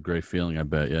know? That's a great feeling, I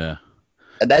bet, yeah.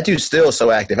 That dude's still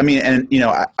so active. I mean, and you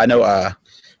know, I know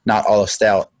not all of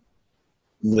Stout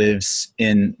lives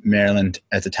in Maryland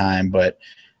at the time, but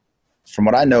from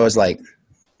what I know is like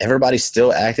everybody's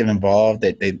still active, involved.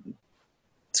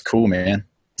 It's cool, man.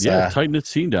 Tight knit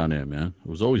scene down there, man. It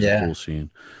was always a cool scene.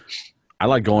 I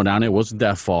like going down there. It wasn't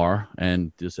that far,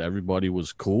 and just everybody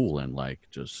was cool and like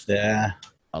just a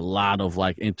lot of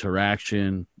like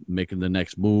interaction, making the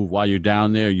next move. While you're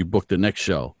down there, you book the next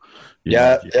show.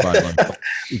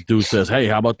 Dude says, hey,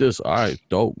 how about this? All right,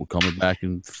 dope. We're coming back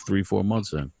in 3-4 months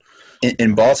then.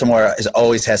 In Baltimore, has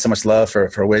always had so much love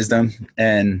for Wisdom.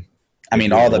 And I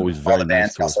mean, all the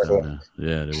bands to us,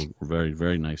 yeah, they were very,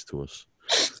 very nice to us.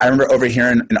 I remember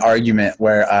overhearing an argument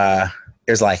where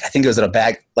it was like, I think it was at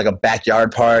a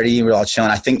backyard party. We were all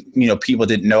chilling. I think, you know, people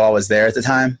didn't know I was there at the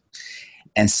time.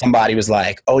 And somebody was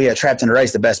like, oh yeah, Trapped Under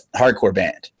Ice, the best hardcore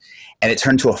band. And it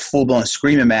turned to a full-blown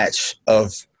screaming match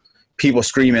of people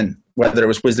screaming, whether it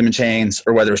was Wisdom in Chains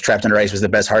or whether it was Trapped Under Ice was the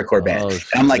best hardcore band. And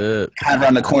I'm like kind of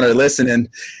around the corner listening.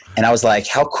 And I was like,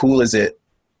 how cool is it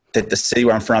that the city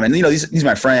where I'm from, and you know, these are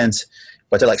my friends,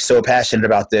 but they're like so passionate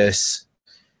about this.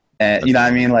 And you know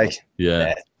what I mean? Like,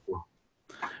 yeah.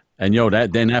 And yo,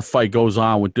 that fight goes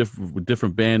on with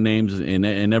different band names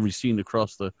in every scene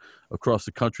across the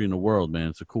country and the world, man.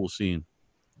 It's a cool scene.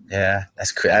 Yeah,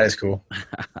 that is cool.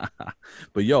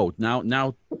 But yo,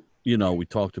 now you know, we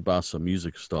talked about some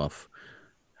music stuff.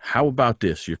 How about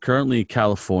this? You're currently in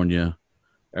California.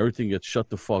 Everything gets shut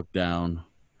the fuck down.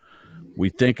 We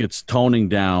think it's toning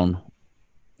down.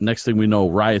 Next thing we know,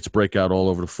 riots break out all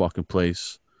over the fucking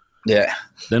place. Yeah.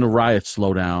 Then the riots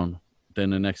slow down. Then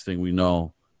the next thing we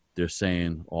know, they're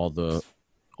saying all the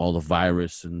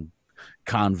virus and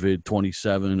COVID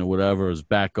 27 or whatever is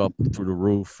back up through the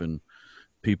roof and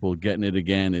people getting it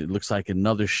again. It looks like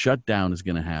another shutdown is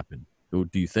going to happen. Do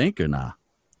you think or not?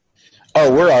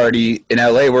 Oh, we're already in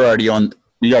LA.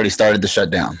 We already started the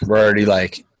shutdown. We're already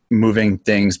like moving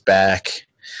things back.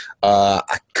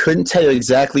 I couldn't tell you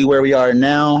exactly where we are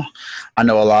now. I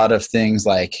know a lot of things,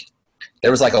 like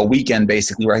there was like a weekend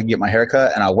basically where I could get my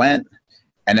haircut, and I went,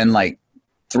 and then like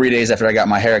 3 days after I got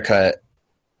my haircut,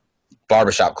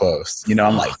 barbershop closed. You know,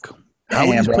 I'm like, how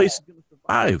are these places going to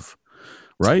survive?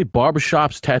 Right?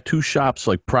 Barbershops, tattoo shops,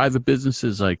 like private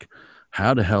businesses, like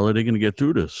How the hell are they going to get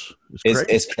through this?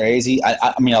 It's crazy.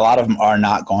 I mean, a lot of them are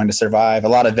not going to survive. A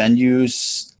lot of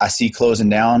venues I see closing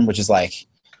down, which is like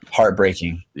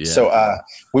heartbreaking. Yeah. So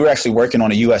we were actually working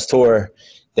on a U.S. tour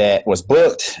that was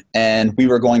booked, and we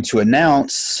were going to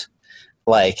announce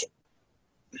like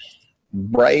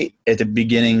right at the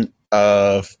beginning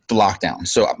of the lockdown.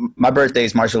 So my birthday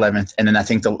is March 11th, and then I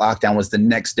think the lockdown was the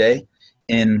next day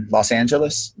in Los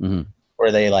Angeles,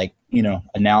 where they like, you know,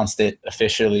 announced it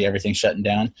officially, everything shutting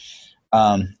down.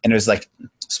 And it was like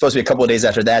supposed to be a couple of days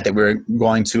after that we were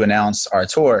going to announce our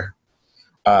tour,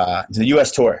 the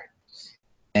U.S. tour,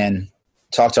 and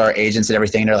talk to our agents and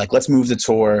everything. They're like, let's move the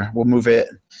tour. We'll move it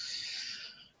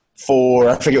for,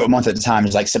 I forget what month at the time. It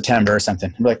was like September or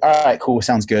something. We're like, all right, cool.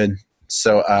 Sounds good.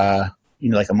 So, you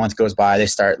know, like a month goes by, they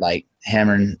start like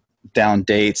hammering down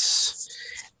dates,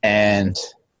 and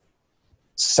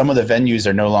some of the venues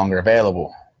are no longer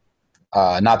available.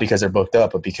 Not because they're booked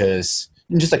up, but because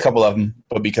just a couple of them,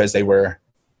 but because they were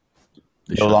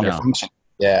no longer functioning.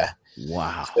 Yeah.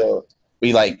 Wow. So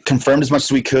we like confirmed as much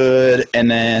as we could. And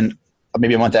then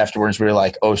maybe a month afterwards, we were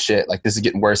like, oh shit, like this is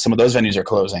getting worse. Some of those venues are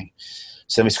closing.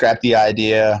 So we scrapped the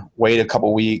idea, wait a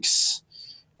couple weeks,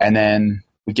 and then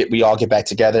we all get back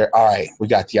together. All right, we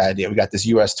got the idea. We got this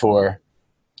U.S. tour.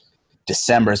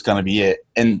 December is going to be it.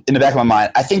 And in the back of my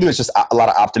mind, I think there was just a lot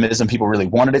of optimism. People really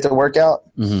wanted it to work out.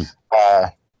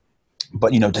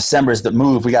 But, you know, December is the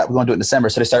move. We're going to do it in December.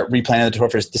 So they start replanning the tour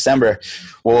for December.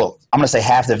 Well, I'm going to say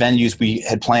half the venues we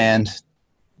had planned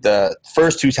the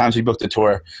first 2 times we booked the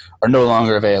tour are no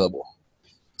longer available.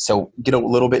 So get a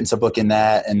little bit into booking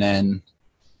that, and then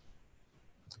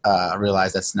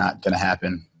realize that's not going to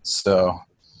happen. So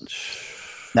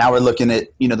now we're looking at,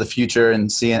 you know, the future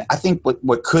and seeing, I think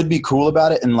what could be cool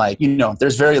about it, and like, you know,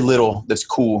 there's very little that's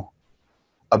cool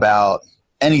about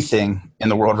anything in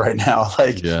the world right now.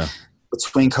 Like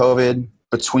between COVID,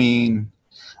 between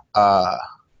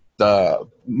the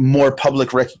more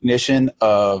public recognition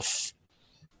of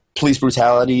police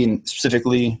brutality, and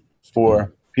specifically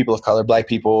for people of color, Black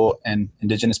people and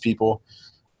Indigenous people,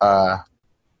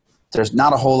 there's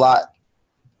not a whole lot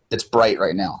that's bright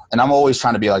right now. And I'm always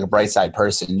trying to be like a bright side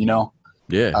person, you know?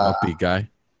 Yeah, upbeat guy.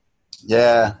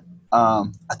 Yeah.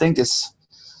 I think it's,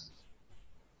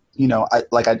 you know,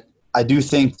 I do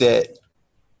think that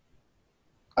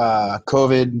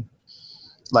COVID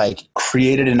like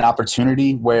created an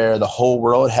opportunity where the whole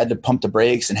world had to pump the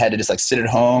brakes and had to just like sit at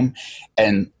home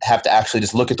and have to actually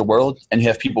just look at the world. And you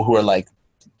have people who are like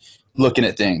looking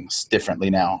at things differently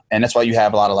now. And that's why you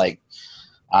have a lot of like,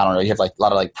 I don't know, you have like a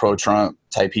lot of like pro-Trump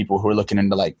type people who are looking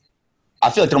into like, I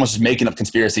feel like they're almost just making up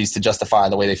conspiracies to justify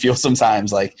the way they feel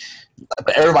sometimes. Like,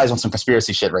 but everybody's on some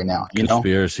conspiracy shit right now, you know?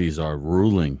 Conspiracies are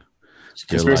ruling.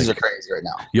 Conspiracies are crazy right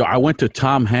now. Yo, I went to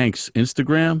Tom Hanks'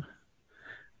 Instagram,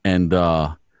 and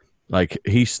like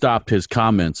he stopped his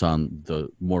comments on the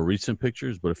more recent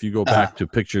pictures. But if you go back to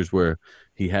pictures where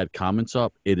he had comments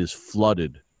up, it is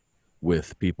flooded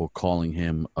with people calling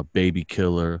him a baby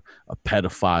killer, a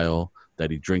pedophile, that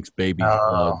he drinks baby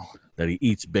blood, that he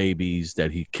eats babies,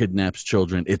 that he kidnaps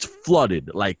children. It's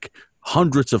flooded, like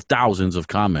hundreds of thousands of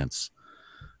comments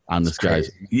on this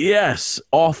guy's. Yes,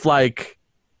 off like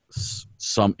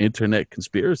some internet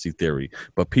conspiracy theory,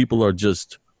 but people are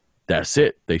just, that's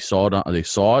it. They saw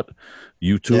it.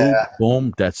 YouTube,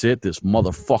 boom, that's it. This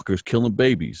motherfucker's killing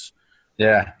babies.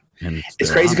 Yeah, and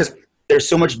it's crazy because there's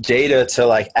so much data to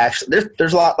like actually.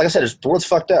 There's a lot. Like I said, the world's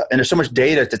fucked up, and there's so much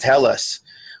data to tell us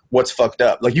what's fucked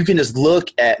up. Like you can just look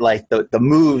at like the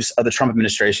moves of the Trump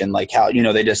administration, like how, you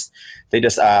know, they just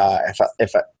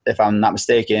if I'm not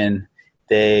mistaken,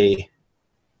 they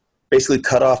basically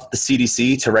cut off the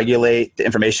CDC to regulate the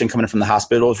information coming from the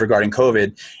hospitals regarding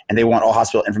COVID, and they want all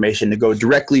hospital information to go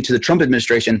directly to the Trump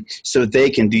administration so they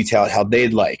can detail it how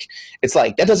they'd like. It's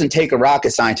like that doesn't take a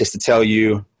rocket scientist to tell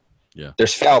you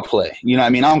there's foul play. You know what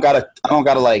I mean? I don't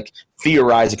gotta like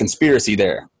theorize a conspiracy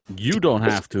there. You don't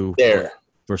have to. There.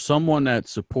 For someone that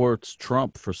supports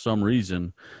Trump for some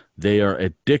reason, they are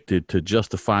addicted to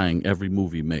justifying every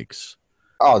move he makes.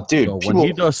 Oh, dude. So when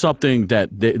he does something that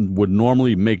would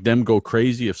normally make them go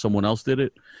crazy if someone else did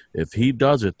it, if he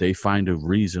does it, they find a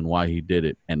reason why he did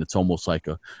it. And it's almost like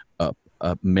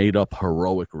a made-up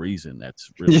heroic reason.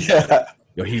 That's really you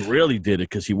know, he really did it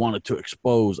because he wanted to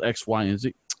expose X, Y, and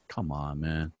Z. Come on,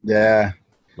 man. Yeah.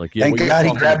 Like, thank God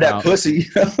he grabbed that pussy.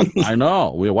 I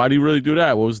know. Why did he really do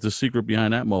that? What was the secret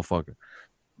behind that motherfucker?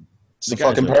 He's a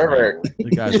fucking pervert. The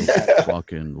guy's a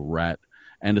fucking rat.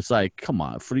 And it's like, come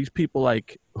on, for these people,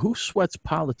 like, who sweats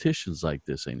politicians like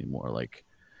this anymore? Like,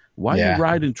 why are you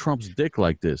riding Trump's dick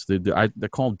like this? They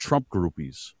call them Trump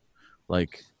groupies.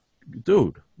 Like,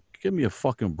 dude, give me a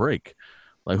fucking break.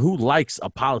 Like, who likes a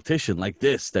politician like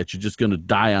this that you're just gonna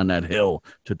die on that hill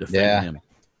to defend him?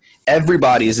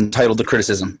 Everybody is entitled to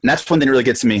criticism, and that's one thing that really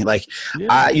gets to me. Like,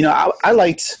 I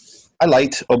liked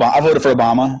Obama. I voted for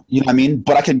Obama. You know what I mean?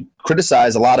 But I can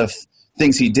criticize a lot of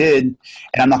things he did, and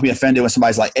I'm not gonna be offended when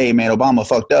somebody's like, "Hey, man, Obama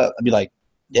fucked up." I'd be like,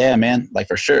 "Yeah, man, like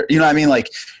for sure." You know what I mean? Like,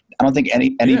 I don't think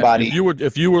anybody.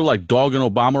 If you were like dogging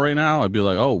Obama right now, I'd be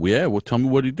like, "Oh yeah, well, tell me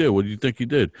what he did. What do you think he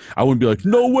did?" I wouldn't be like,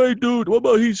 "No way, dude. What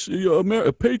about he's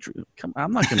a patriot?"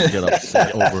 I'm not gonna get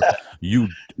upset over you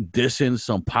dissing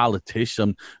some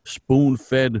politician,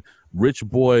 spoon-fed rich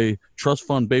boy trust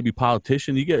fund baby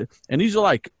politician. And these are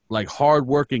like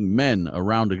hardworking men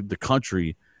around the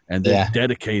country, and they're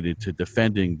dedicated to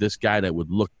defending this guy that would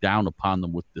look down upon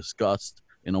them with disgust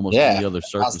in almost any other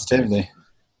circumstance.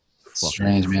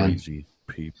 Strange, crazy man.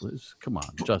 People. Come on,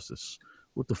 Justice.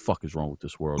 What the fuck is wrong with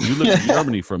this world? You lived in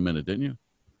Germany for a minute, didn't you?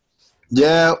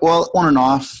 Yeah, well, on and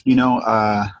off. You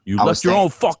know, you left your own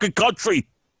fucking country.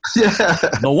 Yeah.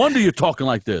 No wonder you're talking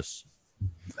like this.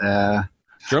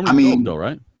 Germany's dope, though,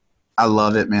 right? I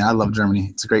love it, man. I love Germany.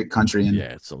 It's a great country. And,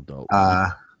 yeah, it's so dope.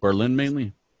 Berlin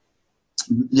mainly?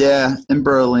 Yeah, in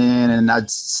Berlin, and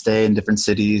I'd stay in different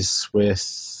cities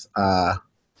with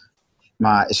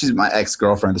she's my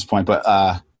ex-girlfriend at this point, but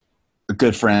a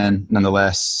good friend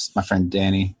nonetheless, my friend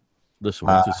Danny. Listen,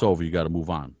 once it's over, you got to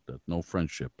move on. There's no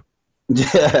friendship.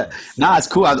 Yeah. Nah, it's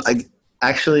cool. I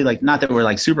actually, like, not that we're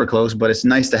like super close, but it's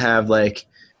nice to have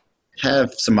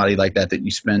somebody like that you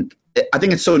spent. I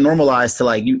think it's so normalized to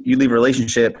like you leave a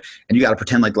relationship and you got to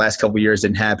pretend like the last couple of years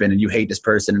didn't happen and you hate this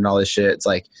person and all this shit. It's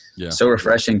like so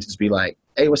refreshing to just be like,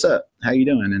 "Hey, what's up? How you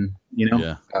doing?" And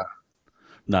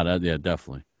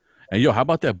definitely. And yo, how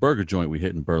about that burger joint we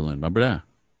hit in Berlin? Remember that?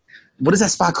 What is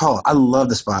that spot called? I love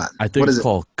the spot. I think it's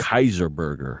called Kaiser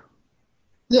Burger.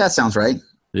 Yeah, that sounds right.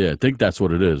 Yeah, I think that's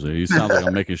what it is. You sound like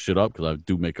I'm making shit up because I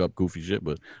do make up goofy shit,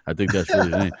 but I think that's really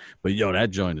the name. But yo, that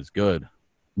joint is good.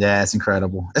 Yeah, it's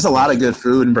incredible. There's a lot of good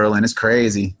food in Berlin. It's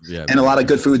crazy. Yeah, and a lot of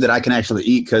good food that I can actually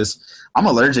eat because I'm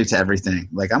allergic to everything.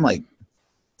 Like, I'm like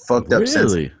fucked up.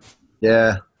 Really?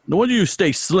 Yeah. No wonder you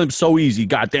stay slim so easy,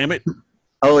 goddammit.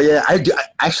 Oh, yeah. I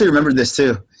actually remember this,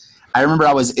 too. I remember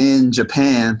I was in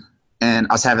Japan, and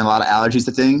I was having a lot of allergies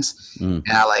to things, and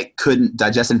I, like, couldn't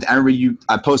digest anything. I remember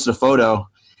I posted a photo,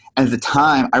 and at the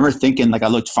time, I remember thinking, like, I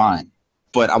looked fine.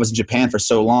 But I was in Japan for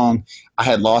so long, I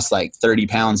had lost, like, 30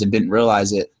 pounds and didn't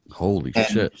realize it. Holy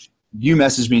shit. You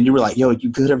messaged me, and you were like, "Yo, you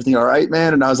good? Everything all right,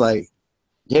 man?" And I was like,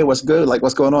 "Yeah, what's good? Like,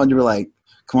 what's going on?" You were like,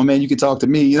 "Come on, man, you can talk to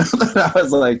me." You know? I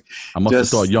was like, I must have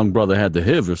thought young brother had the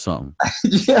HIV or something.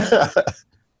 Yeah.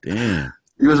 Damn.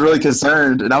 He was really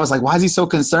concerned. And I was like, why is he so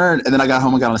concerned? And then I got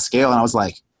home and got on a scale and I was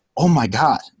like, oh my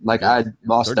God. Like, I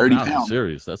lost 30 pounds.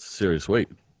 Serious. That's a serious weight.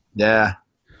 Yeah.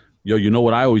 Yo, you know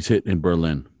what I always hit in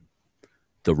Berlin?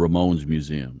 The Ramones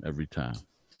Museum every time.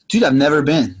 Dude, I've never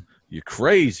been. You're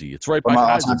crazy. It's right by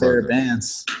my all-time favorite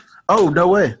bands. Oh, no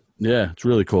way. Yeah, it's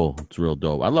really cool. It's real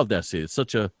dope. I love that city. It's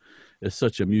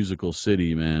such a musical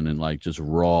city, man, and like just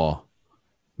raw.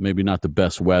 Maybe not the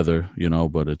best weather,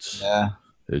 but it's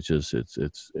just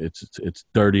it's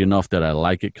dirty enough that I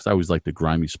like it because I always like the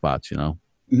grimy spots,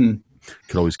 Mm-hmm.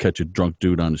 Could always catch a drunk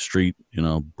dude on the street,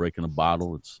 breaking a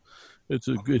bottle. It's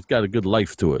got a good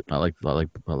life to it. I like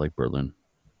Berlin.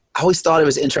 I always thought it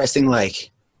was interesting.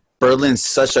 Like, Berlin's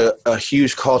such a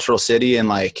huge cultural city, and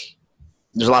like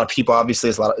there's a lot of people. Obviously,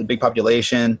 it's a big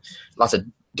population, lots of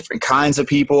different kinds of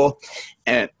people,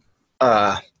 and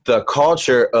the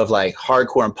culture of like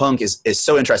hardcore and punk is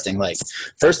so interesting. Like,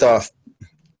 first off,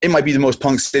 it might be the most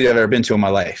punk city I've ever been to in my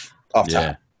life. Off top.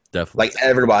 Yeah, definitely. Like,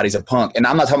 everybody's a punk, and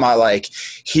I'm not talking about like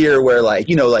here where like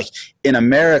like in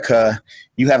America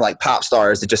you have like pop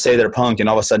stars that just say they're punk, and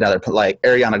all of a sudden now they're like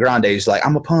Ariana Grande is like,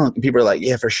 I'm a punk, and people are like,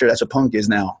 yeah, for sure, that's what punk is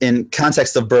now. In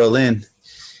context of Berlin,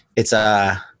 it's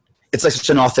like such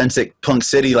an authentic punk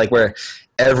city, like where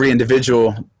every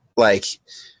individual, like,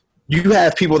 you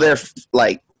have people there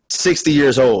like 60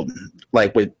 years old,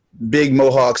 like with big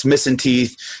mohawks, missing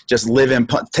teeth, just living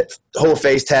whole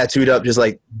face tattooed up, just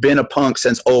like been a punk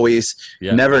since always.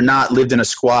 Never not lived in a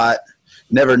squat,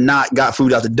 never not got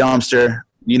food out the dumpster,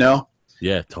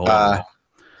 Yeah, totally.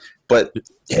 But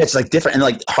yeah, it's like different. And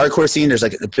like hardcore scene, there's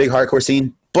like a big hardcore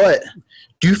scene. But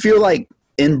do you feel like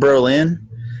in Berlin,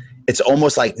 it's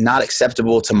almost like not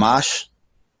acceptable to mosh?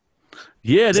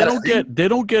 Yeah, they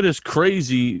don't get as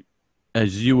crazy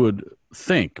as you would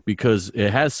think because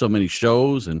it has so many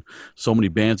shows and so many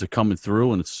bands are coming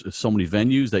through and it's so many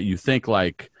venues that you think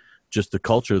like just the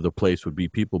culture of the place would be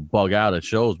people bug out at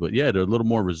shows. But yeah, they're a little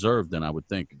more reserved than I would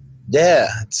think. Yeah,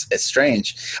 it's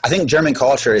strange. I think German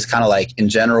culture is kind of like, in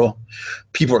general,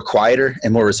 people are quieter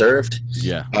and more reserved.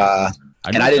 Yeah.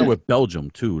 And I didn't with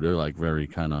Belgium too. They're like very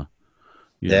kind of,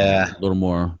 Yeah. a little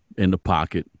more in the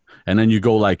pocket. And then you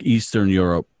go like Eastern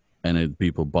Europe, and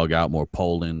people bug out more.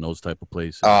 Poland, those type of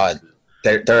places.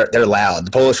 They're loud.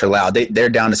 The Polish are loud. They're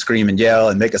down to scream and yell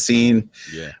and make a scene.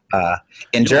 Yeah.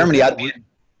 In Germany,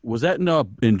 was that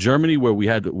in Germany where we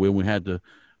had to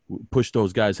push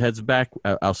those guys' heads back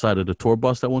outside of the tour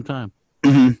bus at one time?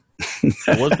 Mm-hmm.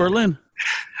 It was Berlin.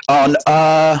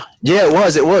 Yeah, it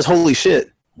was. It was. Holy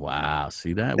shit! Wow,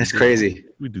 see that? That's crazy.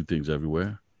 We do things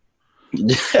everywhere.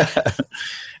 Yeah,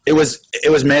 it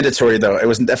was mandatory though. It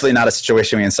was definitely not a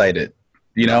situation we incited.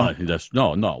 You know?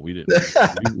 No, we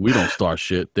didn't. we don't start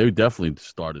shit. They definitely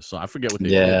started. So I forget what they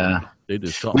did. They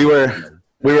did something.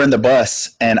 We were in the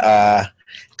bus, and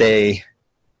it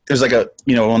was like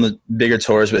one of the bigger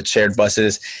tours with shared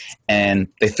buses, and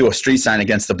they threw a street sign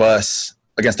against the bus,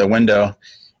 against a window,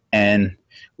 and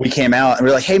we came out and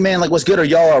we were like, "Hey man, like what's good? Are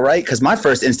y'all all right?" Because my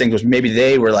first instinct was maybe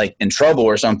they were like in trouble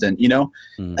or something, you know?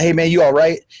 Hey man, you all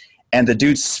right? And the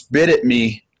dude spit at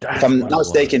me. If I'm not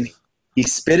mistaken, he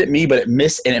spit at me, but it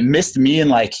missed me, and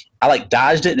like I like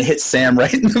dodged it and it hit Sam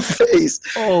right in the face.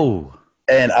 Oh.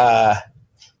 And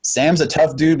Sam's a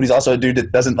tough dude, but he's also a dude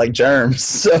that doesn't like germs.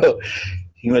 So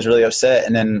he was really upset,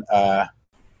 and then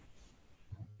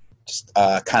just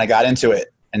kind of got into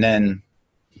it. And then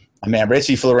my man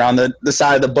Richie flew around the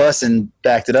side of the bus and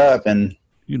backed it up. And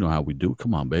you know how we do.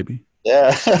 Come on, baby.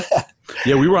 Yeah.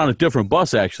 Yeah, we were on a different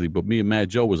bus actually, but me and Mad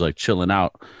Joe was like chilling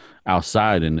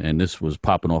outside, and this was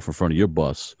popping off in front of your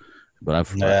bus. But I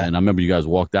remember you guys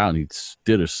walked out, and he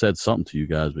did or said something to you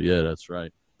guys. But yeah, that's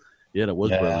right. Yeah, that was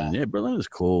Berlin. Yeah, Berlin is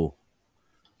cool.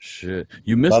 Shit,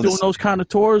 you miss doing those kind of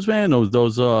tours, man?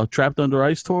 Those Trapped Under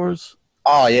Ice tours?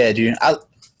 Oh yeah, dude.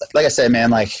 Like I said,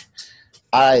 man. Like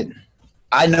I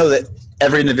know that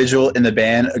every individual in the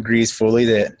band agrees fully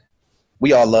that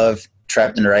we all love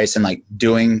Trapped Under Ice, and like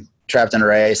doing Trapped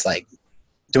Under Ice, like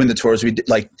doing the tours we did,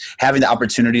 like having the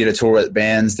opportunity to tour with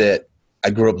bands that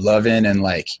I grew up loving, and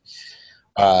like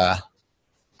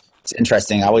it's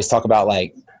interesting. I always talk about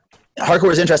like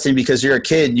hardcore is interesting because you're a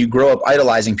kid, you grow up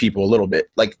idolizing people a little bit.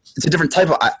 Like it's a different type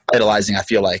of idolizing. I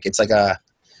feel like it's like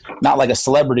not like a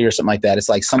celebrity or something like that. It's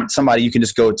like somebody you can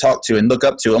just go talk to and look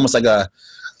up to, almost like a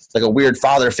weird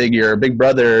father figure, or big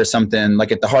brother or something,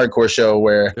 like at the hardcore show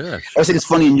where I always think it's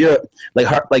funny in Europe,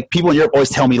 like people in Europe always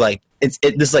tell me like, this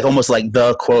is like almost like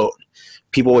the quote.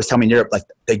 People always tell me in Europe, like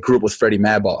they grew up with Freddie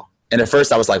Madball. And at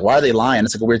first I was like, why are they lying?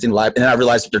 It's like a weird thing to lie. And then I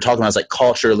realized what they're talking about is like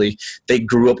culturally, they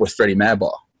grew up with Freddie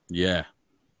Madball. Yeah.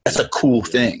 That's a cool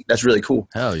thing. That's really cool.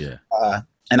 Hell yeah.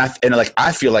 And I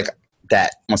feel like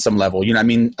that on some level, you know what I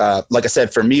mean? Like I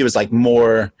said, for me, it was like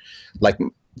more like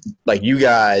you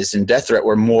guys and Death Threat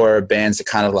were more bands that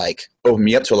kind of like opened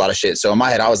me up to a lot of shit. So in my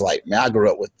head, I was like, man, I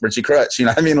grew up with Richie Crutch. You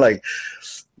know what I mean? Like,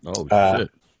 shit.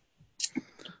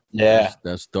 Yeah.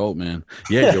 That's dope, man.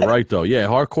 Yeah, you're right though. Yeah.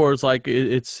 Hardcore is like,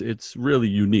 it's really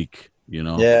unique, you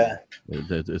know? Yeah.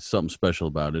 It's something special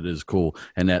about it. It is cool.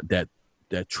 And that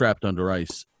Trapped Under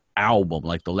Ice album,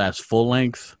 like the last full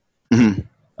length, mm-hmm.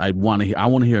 I want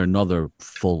to hear another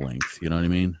full length. You know what I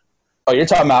mean? Oh, you're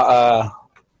talking about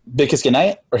Big Kiss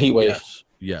Goodnight or Heatwave?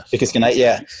 Yes. Big Kiss Goodnight,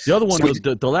 yeah. The other one,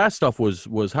 the last stuff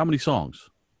was how many songs?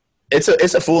 It's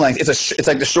a full length. It's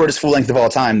like the shortest full length of all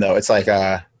time, though. It's like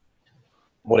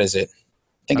what is it?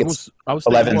 I think I was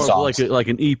 11 songs, like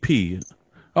an EP.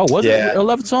 Oh, was it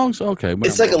 11 songs? Okay,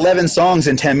 it's like 11 songs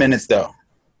in 10 minutes, though.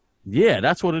 Yeah,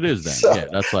 that's what it is then. So,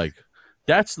 that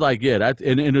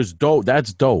and it's dope.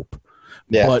 That's dope.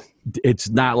 Yeah. But it's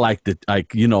not like that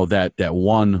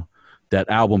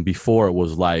album before it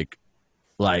was like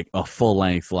a full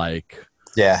length, like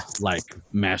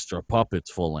Master of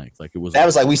Puppets full length. Like it was. That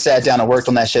was like we sat down and worked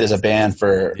on that shit as a band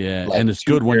for. Yeah, and it's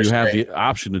good when you have the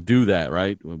option to do that,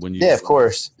 right? When you. Yeah, of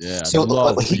course. Yeah, so, I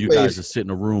love for you guys to sit in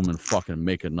a room and fucking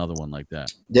make another one like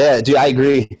that. Yeah, dude, I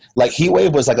agree. Like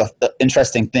Heatwave was like a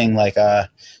interesting thing. Like,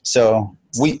 so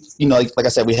we, like I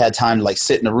said, we had time to like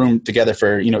sit in a room together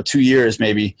for 2 years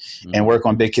maybe, and work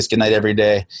on Big Kiss Goodnight every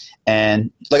day. And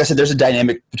like I said, there's a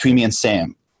dynamic between me and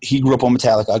Sam. He grew up on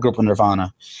Metallica. I grew up on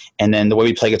Nirvana. And then the way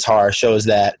we play guitar shows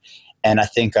that. And I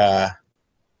think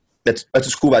that's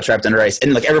what's cool about Trapped Under Ice.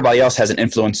 And like everybody else has an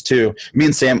influence too. Me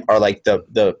and Sam are like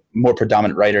the more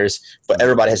predominant writers, but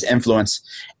everybody has influence.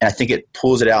 And I think it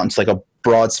pulls it out into like a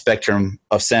broad spectrum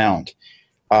of sound.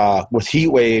 With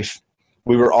Heatwave,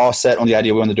 we were all set on the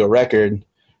idea we wanted to do a record.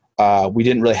 We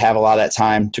didn't really have a lot of that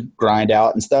time to grind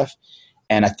out and stuff.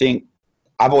 And I think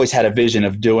I've always had a vision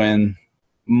of doing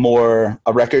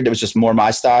a record that was just more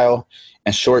my style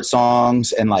and short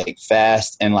songs and like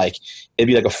fast and like it'd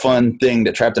be like a fun thing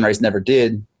that Trapped and Rice never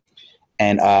did.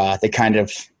 And they kind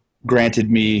of granted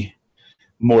me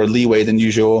more leeway than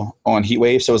usual on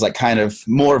Heatwave. So it was like kind of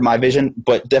more of my vision,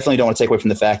 but definitely don't want to take away from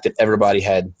the fact that everybody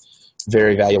had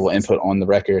very valuable input on the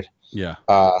record. Yeah.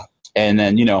 And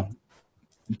then, you know,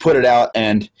 put it out,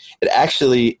 and it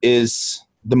actually is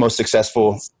the most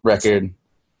successful record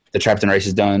that Trapped and Rice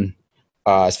has done,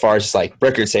 as far as like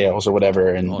record sales or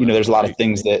whatever. And, you know, there's a lot of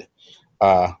things that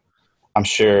I'm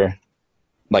sure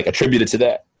like attributed to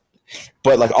that.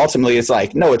 But like ultimately it's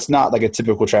like, no, it's not like a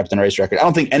typical Trapped and Rice record. I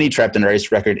don't think any Trapped and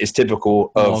Rice record is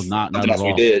typical of something else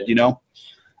we did, you know?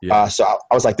 Yeah. So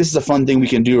I was like, this is a fun thing we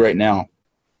can do right now.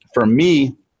 For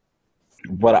me,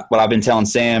 what I've been telling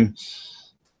Sam,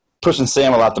 pushing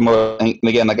Sam a lot the more, and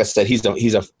again, like I said, he's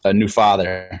a new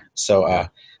father. So I'm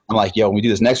like, yo, when we do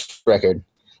this next record,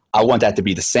 I want that to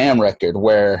be the Sam record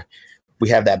where we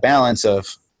have that balance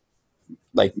of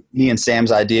like me and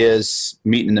Sam's ideas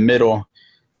meeting in the middle.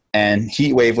 And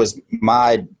Heatwave was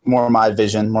more my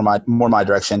vision, more my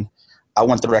direction. I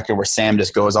want the record where Sam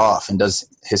just goes off and does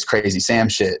his crazy Sam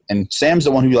shit. And Sam's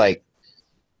the one who like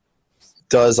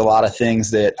does a lot of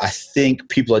things that I think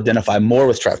people identify more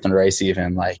with Trapped and Rice,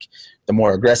 even like the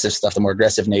more aggressive stuff, the more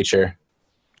aggressive nature.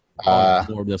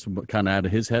 More that's kind of out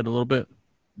of his head a little bit.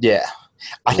 Yeah.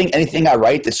 I think anything I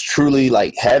write that's truly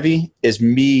like heavy is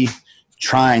me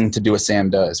trying to do what Sam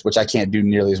does, which I can't do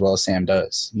nearly as well as Sam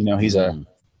does. You know, he's a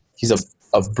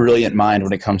brilliant mind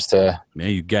when it comes to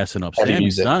you gassing up Sam,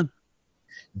 music. Son.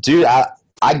 Dude, I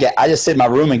just sit in my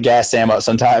room and gas Sam up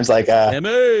sometimes. Like,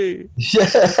 hey.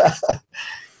 Yeah,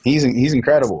 he's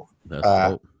incredible. That's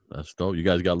dope. That's dope. You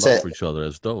guys got love for each other.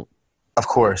 That's dope. Of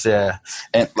course, yeah.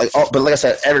 And like, but like I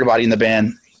said, everybody in the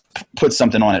band put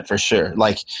something on it for sure.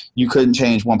 Like, you couldn't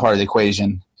change one part of the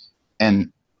equation,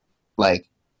 and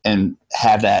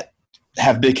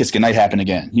have Big Kiss Goodnight happen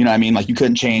again. You know what I mean? Like, you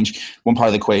couldn't change one part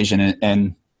of the equation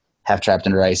and have Trapped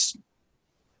and Rice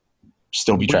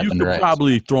still be Trapped and Rice. You could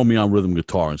probably throw me on rhythm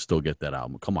guitar and still get that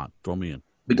album. Come on, throw me in.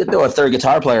 We could throw a third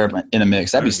guitar player in a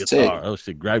mix. That'd be sick. Oh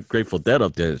shit, Grateful Dead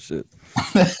up there and shit.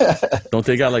 Don't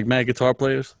they got like mad guitar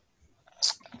players?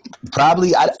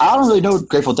 Probably. I don't really know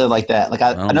Grateful Dead like that. Like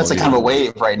I know it's like kind of a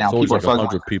wave right now. People are like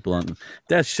 100 people on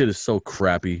that shit is so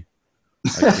crappy.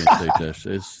 I can't take that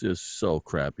shit. It's just so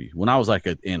crappy. When I was like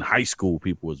in high school,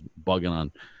 people was bugging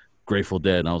on Grateful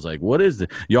Dead, and I was like, "What is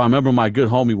it?" Yo, I remember my good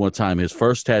homie one time. His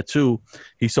first tattoo,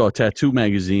 he saw a tattoo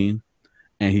magazine,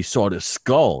 and he saw this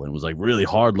skull, and it was like really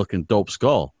hard looking, dope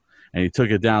skull. And he took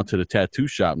it down to the tattoo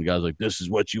shop, and the guy was like, "This is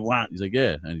what you want." He's like,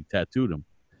 "Yeah," and he tattooed him.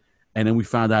 And then we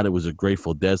found out it was a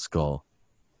Grateful Dead skull.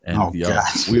 And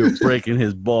we were breaking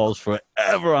his balls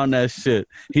forever on that shit.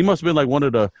 He must have been like one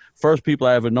of the first people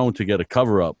I ever known to get a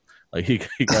cover up. Like he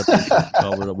got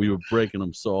covered up. We were breaking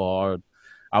him so hard.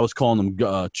 I was calling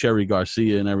him Cherry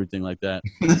Garcia and everything like that.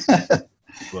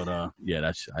 But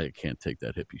yeah, I can't take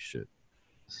that hippie shit.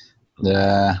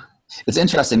 Yeah, it's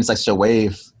interesting. It's like such a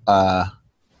wave. And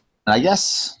I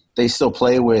guess they still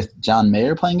play with John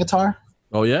Mayer playing guitar.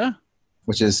 Oh yeah.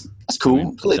 That's cool. I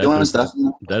mean, doing stuff. You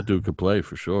know? That dude could play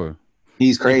for sure.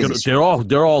 He's crazy. They're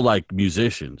all like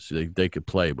musicians. They could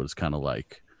play, but it's kind of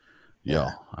like,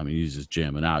 I mean, he's just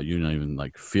jamming out. You're not even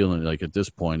like feeling like at this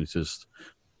point. It's just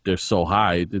they're so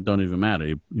high, it don't even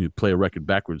matter. You play a record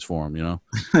backwards for them, you know.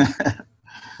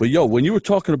 But yo, when you were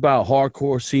talking about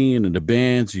hardcore scene and the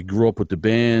bands, you grew up with the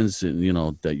bands, and you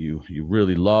know that you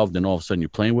really loved, and all of a sudden you're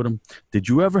playing with them. Did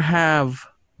you ever have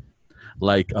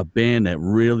like a band that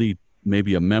really,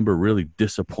 maybe a member really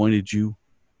disappointed you?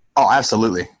 Oh,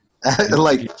 absolutely.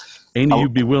 Like, any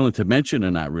you'd be willing to mention,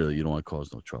 or not really? You don't want to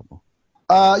cause no trouble.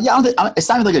 Yeah, it's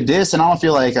not even like a diss, and I don't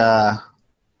feel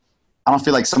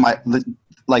like somebody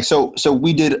like so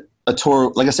we did a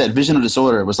tour. Like I said, Vision of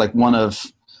Disorder was like one of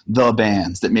the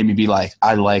bands that made me be like,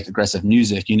 I like aggressive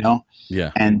music, you know?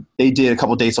 Yeah. And they did a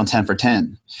couple dates on 10 for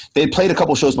 10. They had played a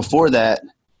couple shows before that,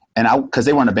 and because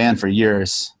they were in a band for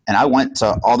years, and I went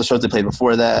to all the shows they played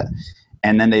before that,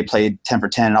 and then they played 10 for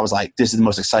 10, and I was like, this is the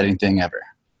most exciting thing ever.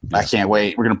 Yeah. I can't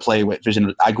wait. We're going to play with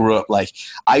Vision. I grew up, like,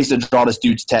 I used to draw this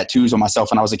dude's tattoos on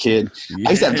myself when I was a kid. Yeah.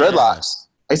 I used to have dreadlocks.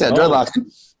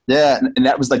 Yeah, and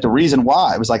that was like the reason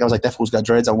why. It was like, I was like, that fool's got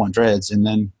dreads, I want dreads. And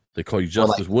then they call you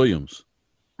Justice Williams.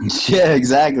 Yeah,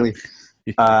 exactly.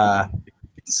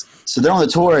 So they're on the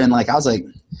tour, and like I was like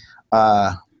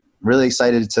really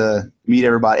excited to meet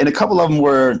everybody. And a couple of them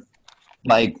were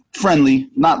like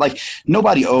friendly, not like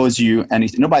nobody owes you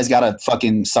anything. Nobody's got to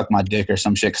fucking suck my dick or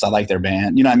some shit because I like their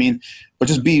band. You know what I mean? But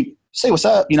just say what's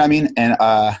up. You know what I mean? And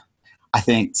I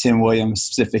think Tim Williams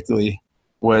specifically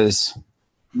was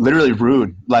literally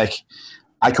rude. Like,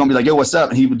 I come be like, yo, what's up?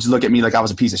 And he would just look at me like I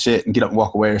was a piece of shit and get up and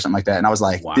walk away or something like that. And I was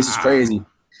like, this is crazy.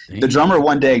 Damn. The drummer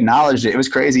one day acknowledged it. It was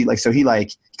crazy. Like, so he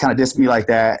like kind of dissed me like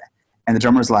that. And the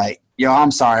drummer's like, yo,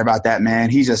 I'm sorry about that, man.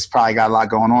 He just probably got a lot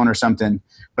going on or something.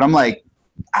 But I'm like,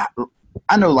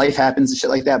 I know life happens and shit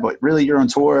like that, but really you're on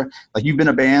tour. Like, you've been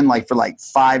a band like for like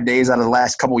 5 days out of the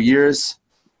last couple of years.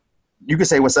 You could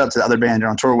say what's up to the other band you're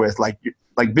on tour with. Like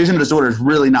Vision of Disorder is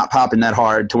really not popping that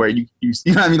hard to where you know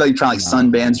what I mean? Like, you're trying like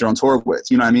sun bands you're on tour with.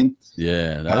 You know what I mean?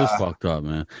 Yeah, that is fucked up,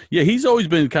 man. Yeah, he's always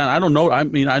been kind of, I don't know. I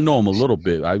mean, I know him a little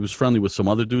bit. I was friendly with some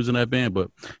other dudes in that band,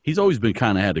 but he's always been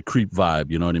kind of had a creep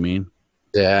vibe. You know what I mean?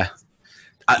 Yeah.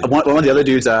 One of the other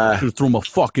dudes should have threw him a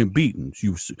fucking beating.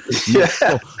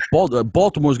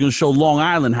 Baltimore's gonna show Long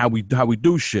Island how we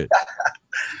do shit.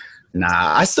 Nah,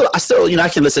 I still, I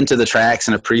can listen to the tracks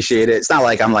and appreciate it. It's not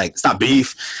like it's not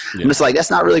beef. Yeah. I'm just like, that's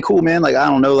not really cool, man. Like, I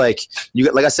don't know. Like,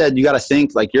 like I said, you got to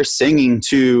think like you're singing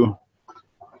to,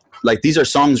 like, these are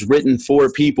songs written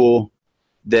for people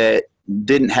that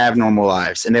didn't have normal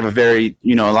lives, and they have a very,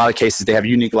 in a lot of cases they have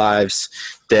unique lives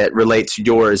that relate to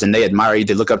yours, and they admire you,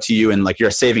 they look up to you, and like you're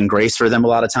a saving grace for them a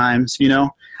lot of times.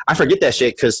 I forget that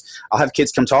shit because I'll have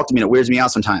kids come talk to me and it weirds me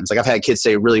out sometimes. Like, I've had kids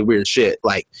say really weird shit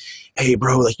like, hey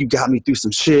bro, like, you got me through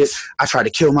some shit. I tried to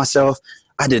kill myself.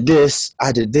 I did this,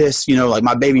 like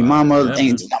my baby mama.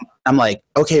 Yeah, I'm like,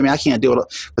 okay, man, I can't do it.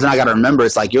 But then I got to remember,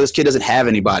 it's like, yo, this kid doesn't have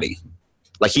anybody.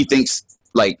 Like, he thinks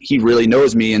like he really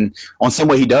knows me, and on some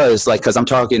way he does, like, because I'm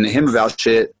talking to him about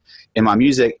shit in my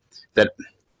music that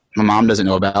my mom doesn't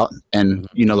know about, and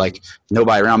like,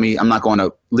 nobody around me. I'm not going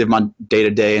to live my day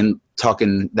to day and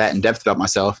talking that in depth about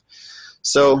myself.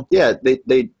 So yeah,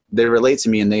 they relate to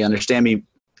me and they understand me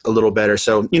a little better.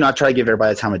 So I try to give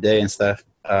everybody the time of day and stuff.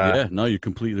 Yeah, no, you're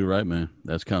completely right, man.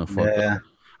 That's kind of fucked up.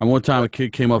 And one time a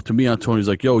kid came up to me on Tony. He's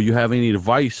like, yo, you have any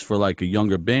advice for like a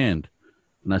younger band?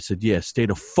 And I said, yeah, stay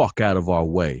the fuck out of our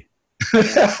way.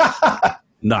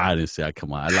 No, I didn't say that.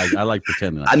 Come on. I like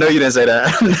pretending. I know you didn't say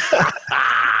that.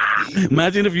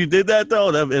 Imagine if you did that,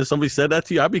 though. If somebody said that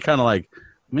to you, I'd be kind of like,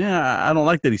 man, I don't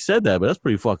like that he said that, but that's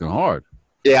pretty fucking hard.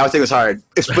 Yeah, I would think it was hard.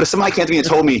 But if somebody came to me and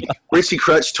told me, Richie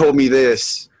Crutch told me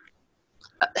this,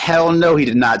 hell no, he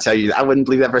did not tell you that. I wouldn't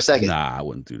believe that for a second. Nah, I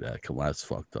wouldn't do that. Come on, that's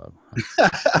fucked up.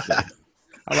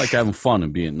 I like having fun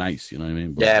and being nice, you know what I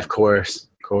mean? But, yeah, of course.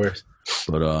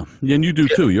 But yeah, and you do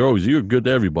too. You're good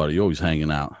to everybody. You're always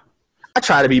hanging out. I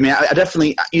try to be, man. I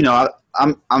definitely,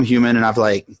 I'm human, and I've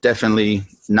like definitely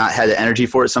not had the energy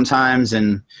for it sometimes,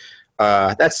 and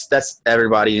that's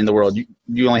everybody in the world.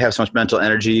 You only have so much mental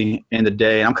energy in the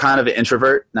day, and I'm kind of an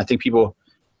introvert, and I think people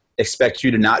expect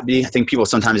you to not be. I think people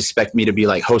sometimes expect me to be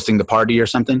like hosting the party or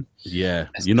something. Yeah,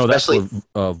 that's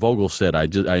what Vogel said. I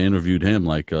interviewed him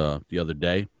like the other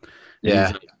day.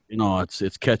 Yeah.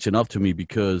 It's catching up to me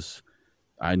because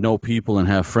I know people and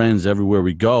have friends everywhere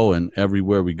we go, and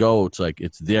everywhere we go, it's like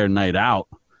it's their night out.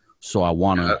 So I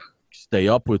want to stay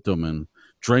up with them and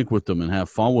drink with them and have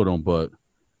fun with them, but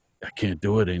I can't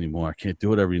do it anymore. I can't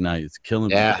do it every night. It's killing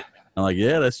me. I'm like,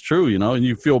 yeah, that's true, and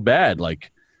you feel bad. Like,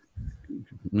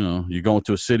 you're going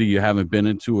to a city you haven't been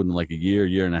into in like a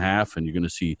year and a half, and you're going to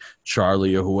see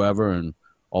Charlie or whoever, and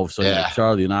all of a sudden, like,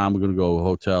 Charlie, and I'm going to go to a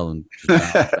hotel and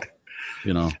just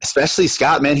Especially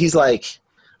Scott, man. He's like,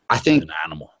 I think, an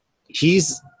animal.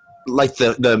 He's like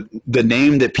the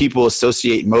name that people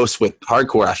associate most with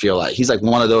hardcore. I feel like he's like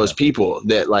one of those people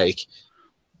that like.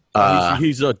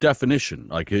 He's a definition.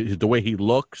 Like the way he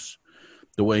looks,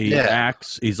 the way he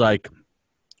acts. He's like,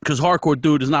 because hardcore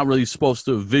dude is not really supposed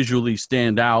to visually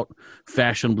stand out,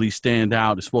 fashionably stand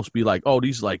out. It's supposed to be like, oh,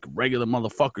 these like regular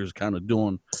motherfuckers kind of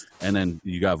doing. And then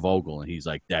you got Vogel, and he's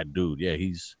like that dude.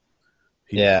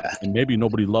 Yeah, and maybe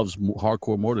nobody loves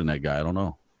hardcore more than that guy. I don't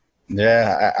know.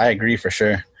 Yeah, I agree for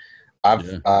sure.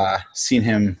 I've seen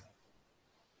him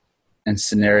in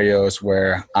scenarios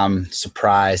where I'm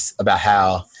surprised about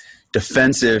how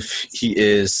defensive he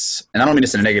is. And I don't mean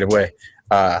this in a negative way.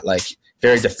 Like,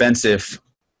 very defensive.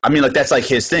 I mean, like, that's like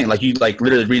his thing. Like, you like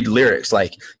literally read the lyrics,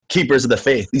 like Keepers of the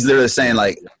Faith. He's literally saying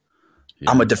like,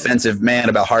 I'm a defensive man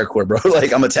about hardcore, bro.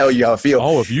 Like, I'm gonna tell you how I feel.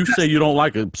 Oh, if you say you don't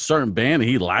like a certain band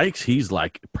he likes, he's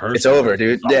like, perfect. It's over,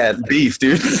 dude. Yeah, beef,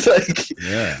 dude. Like,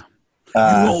 yeah.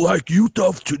 You don't like Youth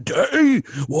of Today?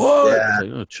 What? Yeah.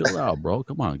 Like, oh, chill out, bro.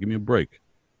 Come on, give me a break.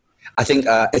 I think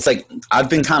it's like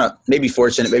I've been kind of maybe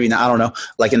fortunate, maybe not. I don't know.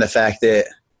 Like, in the fact that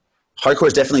hardcore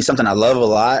is definitely something I love a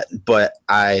lot, but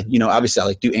obviously I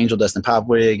like do Angel Dust and Pop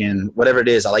Wig and whatever it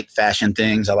is. I like fashion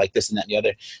things. I like this and that and the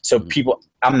other. So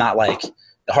I'm not like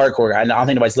the hardcore guy. I don't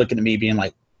think anybody's looking at me being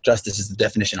like, Justice is the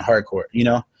definition of hardcore,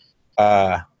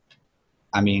 I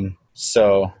mean,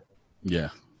 so Yeah.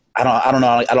 I don't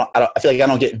know. I feel like I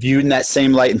don't get viewed in that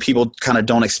same light, and people kind of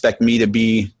don't expect me to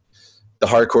be the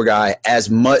hardcore guy as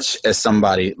much as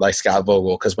somebody like Scott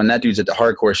Vogel. Because when that dude's at the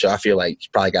hardcore show, I feel like you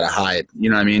probably got to hide. You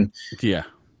know what I mean? Yeah.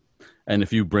 And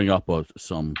if you bring up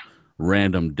some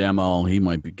random demo, he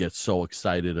might get so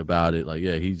excited about it. Like,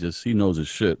 yeah, he knows his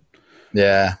shit.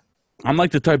 Yeah. I'm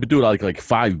like the type of dude I like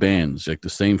 5 bands, like the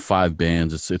same 5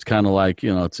 bands. It's kind of like,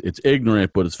 you know, it's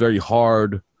ignorant, but it's very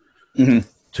hard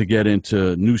to get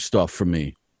into new stuff for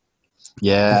me.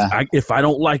 Yeah. If I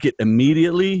don't like it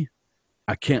immediately,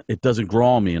 I can't. It doesn't grow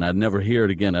on me, and I'd never hear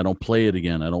it again. I don't play it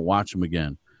again. I don't watch them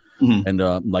again. And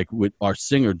like with our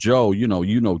singer Joe, you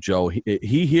know Joe.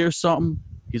 He hears something,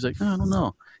 he's like, I don't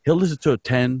know. He'll listen to it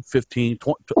 10, 15,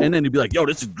 20, and then he'd be like, yo,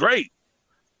 this is great.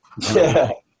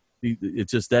 Yeah.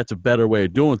 It's just that's a better way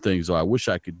of doing things. Or I wish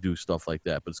I could do stuff like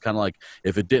that. But it's kind of like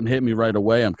if it didn't hit me right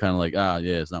away, I'm kind of like, yeah,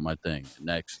 it's not my thing.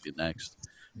 Next.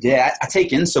 Yeah, I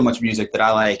take in so much music that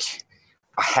I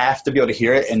have to be able to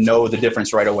hear it and know the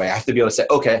difference right away. I have to be able to say,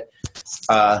 okay,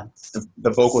 the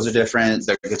vocals are different,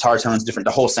 the guitar tone is different,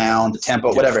 the whole sound, the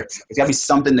tempo, whatever. It's got to be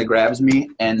something that grabs me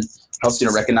and helps you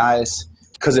to recognize.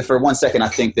 Because if for 1 second I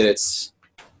think that it's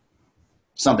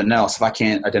something else, if I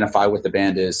can't identify what the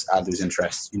band is, I lose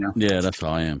interest, you know? Yeah, that's how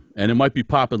I am. And it might be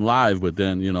popping live, but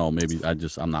then, you know, maybe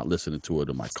I'm not listening to it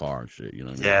in my car and shit, you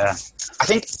know what I mean? Yeah. I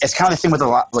think it's kind of the thing with a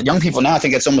lot with young people now. I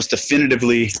think it's almost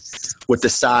definitively what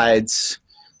decides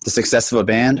the success of a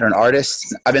band or an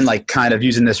artist. I've been like kind of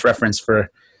using this reference for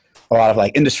a lot of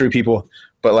like industry people,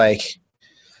 but like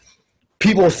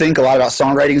people think a lot about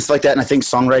songwriting and stuff like that. And I think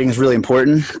songwriting is really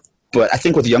important, but I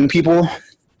think with young people,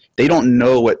 they don't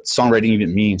know what songwriting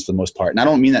even means for the most part. And I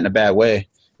don't mean that in a bad way.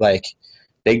 Like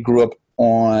they grew up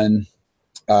on,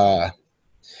 I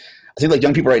think like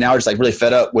young people right now are just like really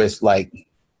fed up with like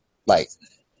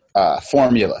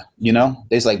formula, you know?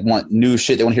 They just like want new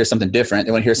shit. They want to hear something different.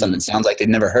 They want to hear something that sounds like they've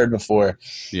never heard before.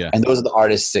 Yeah. And those are the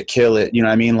artists that kill it. You know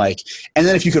what I mean? Like, and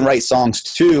then if you can write songs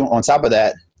too, on top of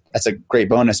that, that's a great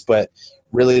bonus. But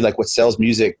really like what sells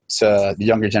music to the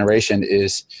younger generation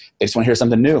is they just want to hear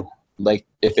something new. Like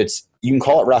if it's, you can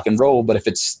call it rock and roll, but if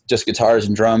it's just guitars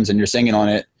and drums and you're singing on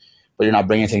it, but you're not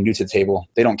bringing anything new to the table,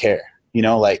 they don't care, you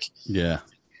know? Like, yeah.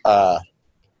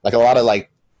 Like a lot of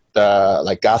like the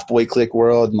like goth boy clique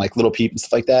world and like Little Peep and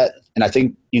stuff like that. And I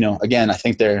think, you know, again, I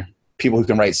think they're people who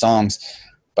can write songs,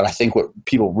 but I think what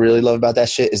people really love about that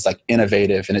shit is like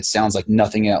innovative and it sounds like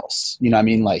nothing else. You know what I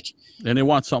mean? Like, and they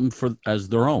want something as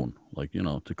their own, like, you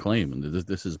know, to claim. And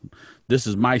this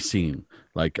is my scene.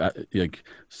 Like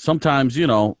sometimes, you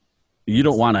know, you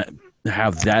don't want to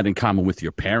have that in common with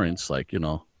your parents. Like, you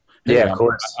know, hey, yeah, of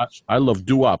course. I love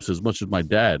doo-wops as much as my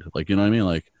dad. Like, you know what I mean?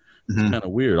 Like, it's kind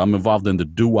of weird. I'm involved in the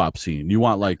doo-wop scene. You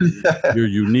want like your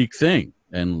unique thing.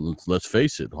 And let's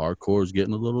face it, hardcore is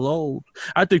getting a little old.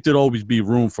 I think there'd always be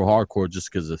room for hardcore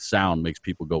just because the sound makes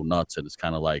people go nuts. And it's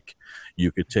kind of like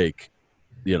you could take,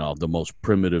 you know, the most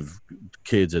primitive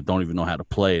kids that don't even know how to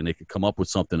play and they could come up with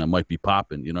something that might be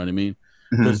popping. You know what I mean?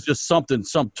 There's just some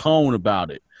tone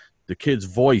about it. The kid's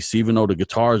voice, even though the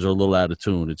guitars are a little out of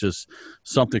tune, it's just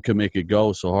something could make it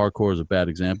go. So hardcore is a bad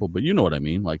example, but you know what I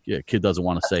mean? Like, yeah, kid doesn't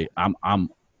want to say,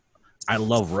 I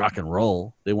love rock and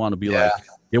roll. They want to be like,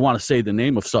 they want to say the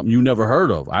name of something you never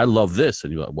heard of. I love this.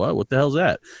 And you're like, what the hell's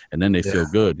that? And then they feel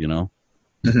good, you know?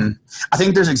 I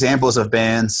think there's examples of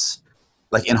bands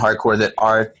like in hardcore that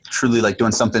are truly like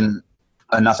doing something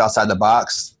enough outside the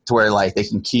box to where like they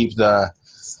can keep the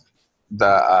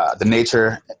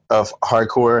nature of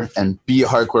hardcore and be a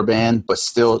hardcore band, but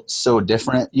still so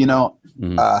different, you know?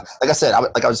 Like I said,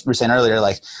 like I was saying earlier,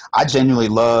 like I genuinely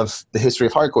love the history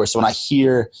of hardcore. So when I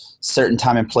hear certain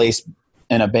time and place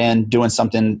in a band doing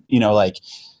something, you know, like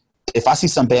if I see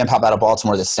some band pop out of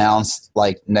Baltimore that sounds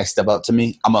like Next Step Up to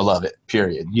me, I'm gonna love it,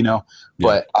 period, you know?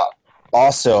 Yeah. But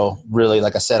also really,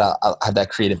 like I said, I have that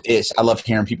creative itch. I love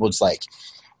hearing people just like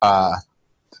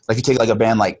you take like a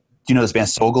band like, do you know this band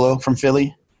Soul Glow from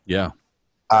Philly? Yeah.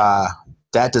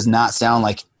 That does not sound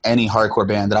like any hardcore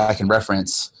band that I can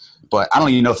reference, but I don't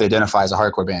even know if they identify as a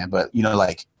hardcore band, but you know,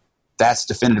 like that's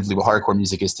definitively what hardcore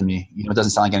music is to me. You know, it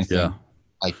doesn't sound like anything. Yeah.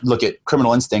 Like look at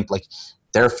Criminal Instinct, like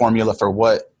their formula for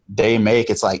what they make.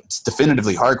 It's like, it's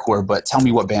definitively hardcore, but tell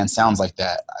me what band sounds like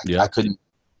that. I couldn't,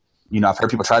 you know, I've heard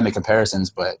people try to make comparisons,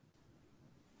 but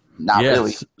not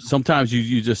really. Sometimes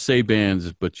you just say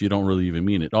bands, but you don't really even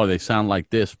mean it. Oh, they sound like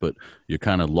this, but you're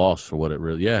kind of lost for what it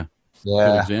really. Yeah.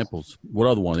 Good examples. What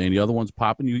other one? Any other ones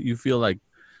popping? You feel like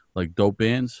dope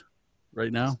bands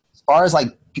right now? As far as like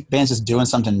bands just doing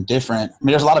something different. I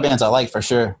mean, there's a lot of bands I like for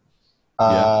sure.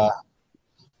 Dang,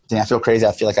 I feel crazy.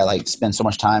 I feel like I like spend so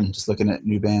much time just looking at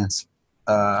new bands.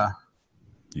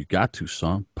 You got to,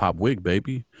 son. Pop Wig,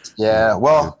 baby. Yeah,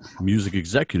 well, You're music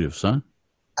executive, son.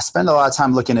 I spend a lot of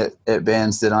time looking at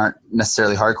bands that aren't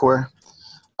necessarily hardcore,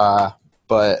 but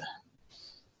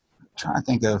I'm trying to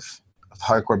think of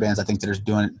hardcore bands I think that are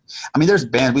doing it. I mean, there's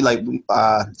bands we like.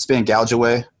 This band Gouge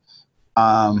Away.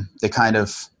 They kind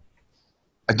of,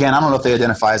 again, I don't know if they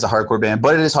identify as a hardcore band,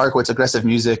 but it is hardcore. It's aggressive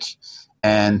music,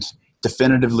 and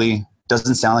definitively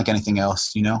doesn't sound like anything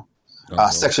else. You know,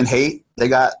 Section Hate. They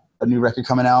got a new record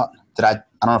coming out that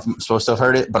I don't know if I'm supposed to have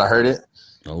heard it, but I heard it,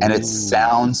 and it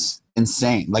sounds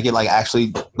insane. Like it, like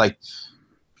actually, like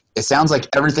it sounds like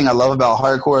everything I love about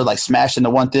hardcore, like smashed into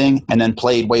one thing and then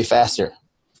played way faster.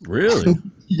 Really?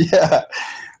 Yeah.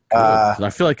 I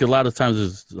feel like a lot of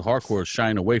times the hardcore is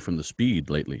shying away from the speed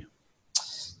lately.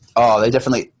 Oh, they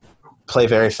definitely play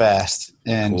very fast,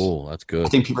 and cool. That's good. I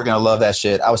think people are gonna love that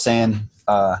shit. I was saying,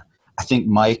 I think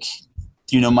Mike.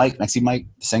 Do you know Mike? Maxi Mike,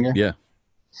 the singer? Yeah.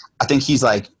 I think he's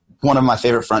like one of my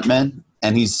favorite frontmen,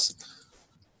 and he's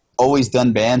always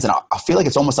done bands, and I feel like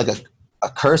it's almost like a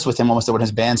curse with him. Almost when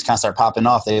his bands kind of start popping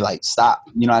off, they like stop.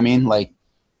 You know what I mean? Like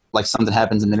something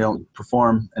happens and they don't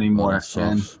perform anymore.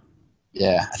 And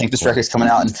yeah, I think this record's coming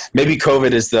out, and maybe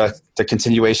COVID is the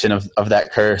continuation of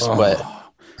that curse. But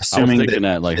assuming I was thinking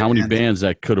that like how many bands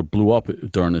that could have blew up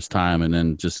during this time and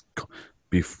then just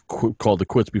be called the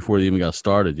quits before they even got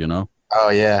started, you know? Oh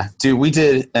yeah, dude, we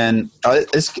did, and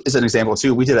this is an example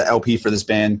too. We did an LP for this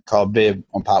band called Bib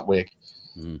on Pop Wig,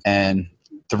 and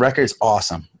the record's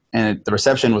awesome, and the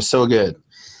reception was so good,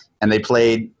 and they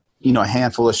played, you know, a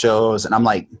handful of shows, and I'm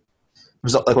like, it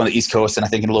was like on the East Coast, and I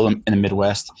think a little in the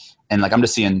Midwest, and like I'm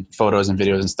just seeing photos and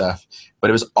videos and stuff, but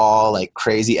it was all like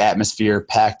crazy atmosphere,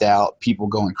 packed out, people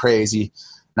going crazy,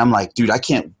 and I'm like, dude, I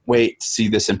can't wait to see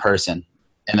this in person,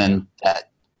 and then that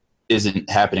isn't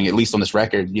happening, at least on this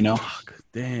record, you know.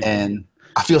 Damn. And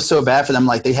I feel so bad for them.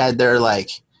 Like they had their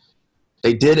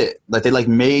they did it. Like they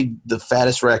made the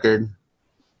fattest record.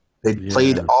 They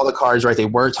played all the cards right. They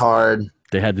worked hard.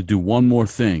 They had to do one more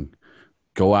thing: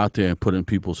 go out there and put in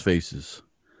people's faces.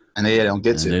 And they don't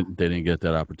get to. They didn't get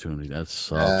that opportunity. That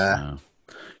sucks, man.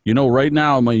 You know, right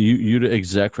now, you the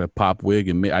exec for Pop Wig,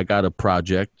 and I got a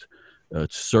project.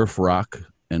 It's surf rock,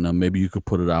 and maybe you could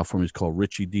put it out for me. It's called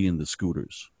Richie D and the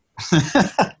Scooters.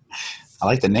 I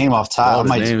like the name off top.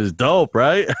 The name is dope,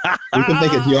 right? We can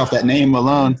make a deal off that name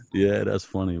alone. Yeah, that's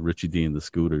funny. Richie D and the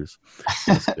Scooters.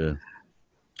 That's good.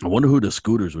 I wonder who the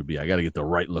Scooters would be. I got to get the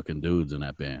right looking dudes in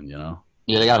that band, you know?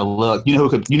 Yeah, they got to look. You know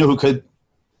who could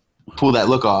pull that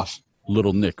look off?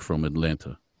 Little Nick from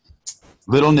Atlanta.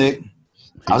 Little Nick.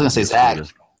 I was going to say Zach.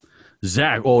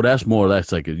 Zach. Oh, that's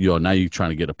like, now you're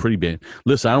trying to get a pretty band.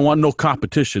 Listen, I don't want no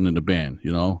competition in the band,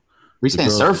 you know? We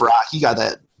saying surf rock. He got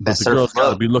that the surf girls got to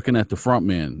look. be looking at the front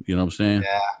man. You know what I'm saying?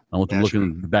 Yeah. I want them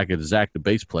looking back at Zach, the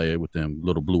bass player, with them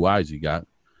little blue eyes he got.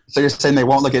 So you're saying they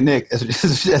won't look at Nick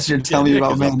as you're telling me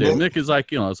about man. Nick is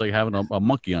like, it's like having a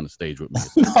monkey on the stage with me.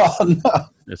 No.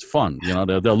 It's fun. You know,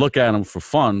 they'll look at him for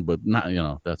fun, but not,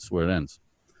 that's where it ends.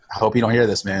 I hope you don't hear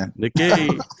this, man. Nicky,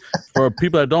 for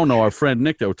people that don't know, our friend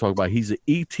Nick that we're talking about, he's an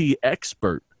ET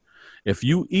expert. If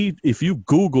you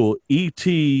Google ET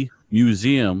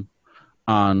Museum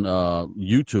on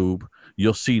YouTube,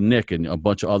 you'll see Nick and a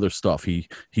bunch of other stuff. He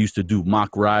used to do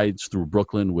mock rides through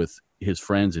Brooklyn with his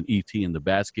friends and ET in the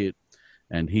basket,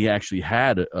 and he actually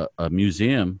had a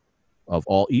museum of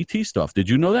all ET stuff. Did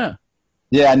you know that?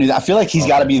 Yeah, I knew that. I feel like he's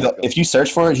got to be if you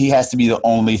search for it, he has to be the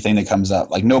only thing that comes up.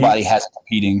 Like nobody has a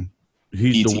competing.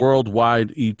 He's ET. the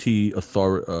worldwide ET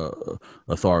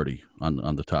authority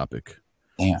on the topic.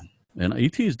 Damn. And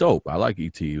ET is dope. I like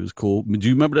ET. It was cool. Do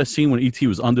you remember that scene when ET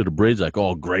was under the bridge, like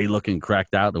all gray looking,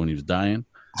 cracked out when he was dying?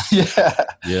 Yeah.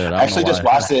 Yeah. I actually just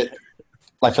watched it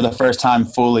like for the first time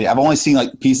fully. I've only seen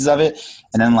like pieces of it,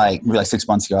 and then maybe 6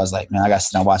 months ago, I was like, man, I got to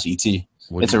sit down and watch ET.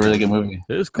 It's a really good movie.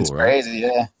 It is cool. It's right? crazy,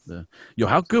 yeah. Yo,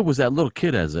 how good was that little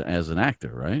kid as an actor?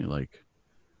 Right, like.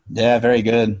 Yeah, very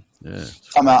good. Yeah.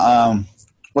 Talking about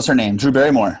what's her name? Drew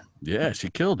Barrymore. Yeah, she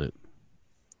killed it.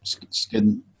 She's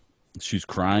good. She's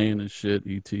crying and shit.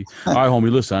 ET. All right,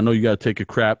 homie. Listen, I know you got to take a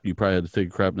crap. You probably had to take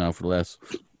a crap now for the last,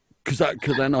 because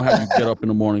I know how you get up in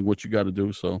the morning, what you got to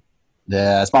do. So.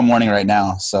 Yeah, it's my morning right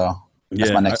now. So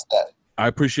that's my next step. I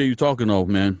appreciate you talking, though,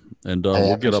 man. And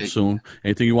we'll get up soon.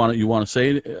 Anything you want to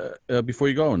say before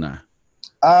you go or not?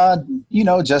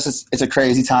 Just it's a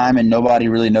crazy time, and nobody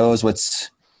really knows what's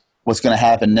going to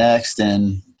happen next.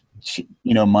 And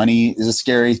money is a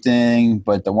scary thing,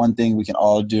 but the one thing we can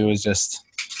all do is just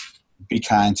be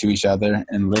kind to each other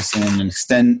and listen and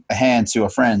extend a hand to a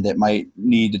friend that might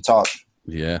need to talk.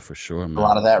 Yeah, for sure, man. A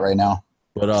lot of that right now.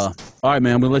 But all right,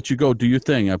 man, I'm gonna let you go. Do your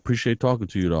thing. I appreciate talking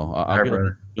to you, though. I'll get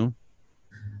up soon.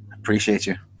 Appreciate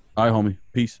you. All right, homie.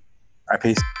 Peace. All right,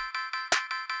 peace.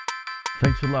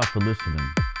 Thanks a lot for listening.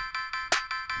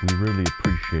 We really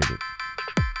appreciate it.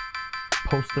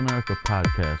 Post America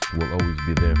Podcast will always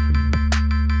be there for you.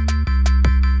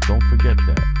 Don't forget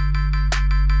that.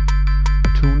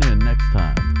 Tune in next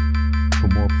time for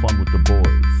more fun with the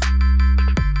boys.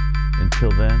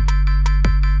 Until then,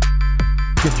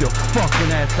 get your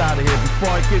fucking ass out of here before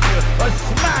I give you a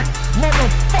smack,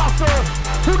 motherfucker!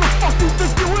 Who the fuck you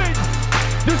think you is?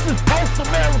 This is Post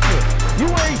America. You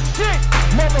ain't shit,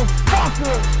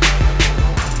 motherfucker!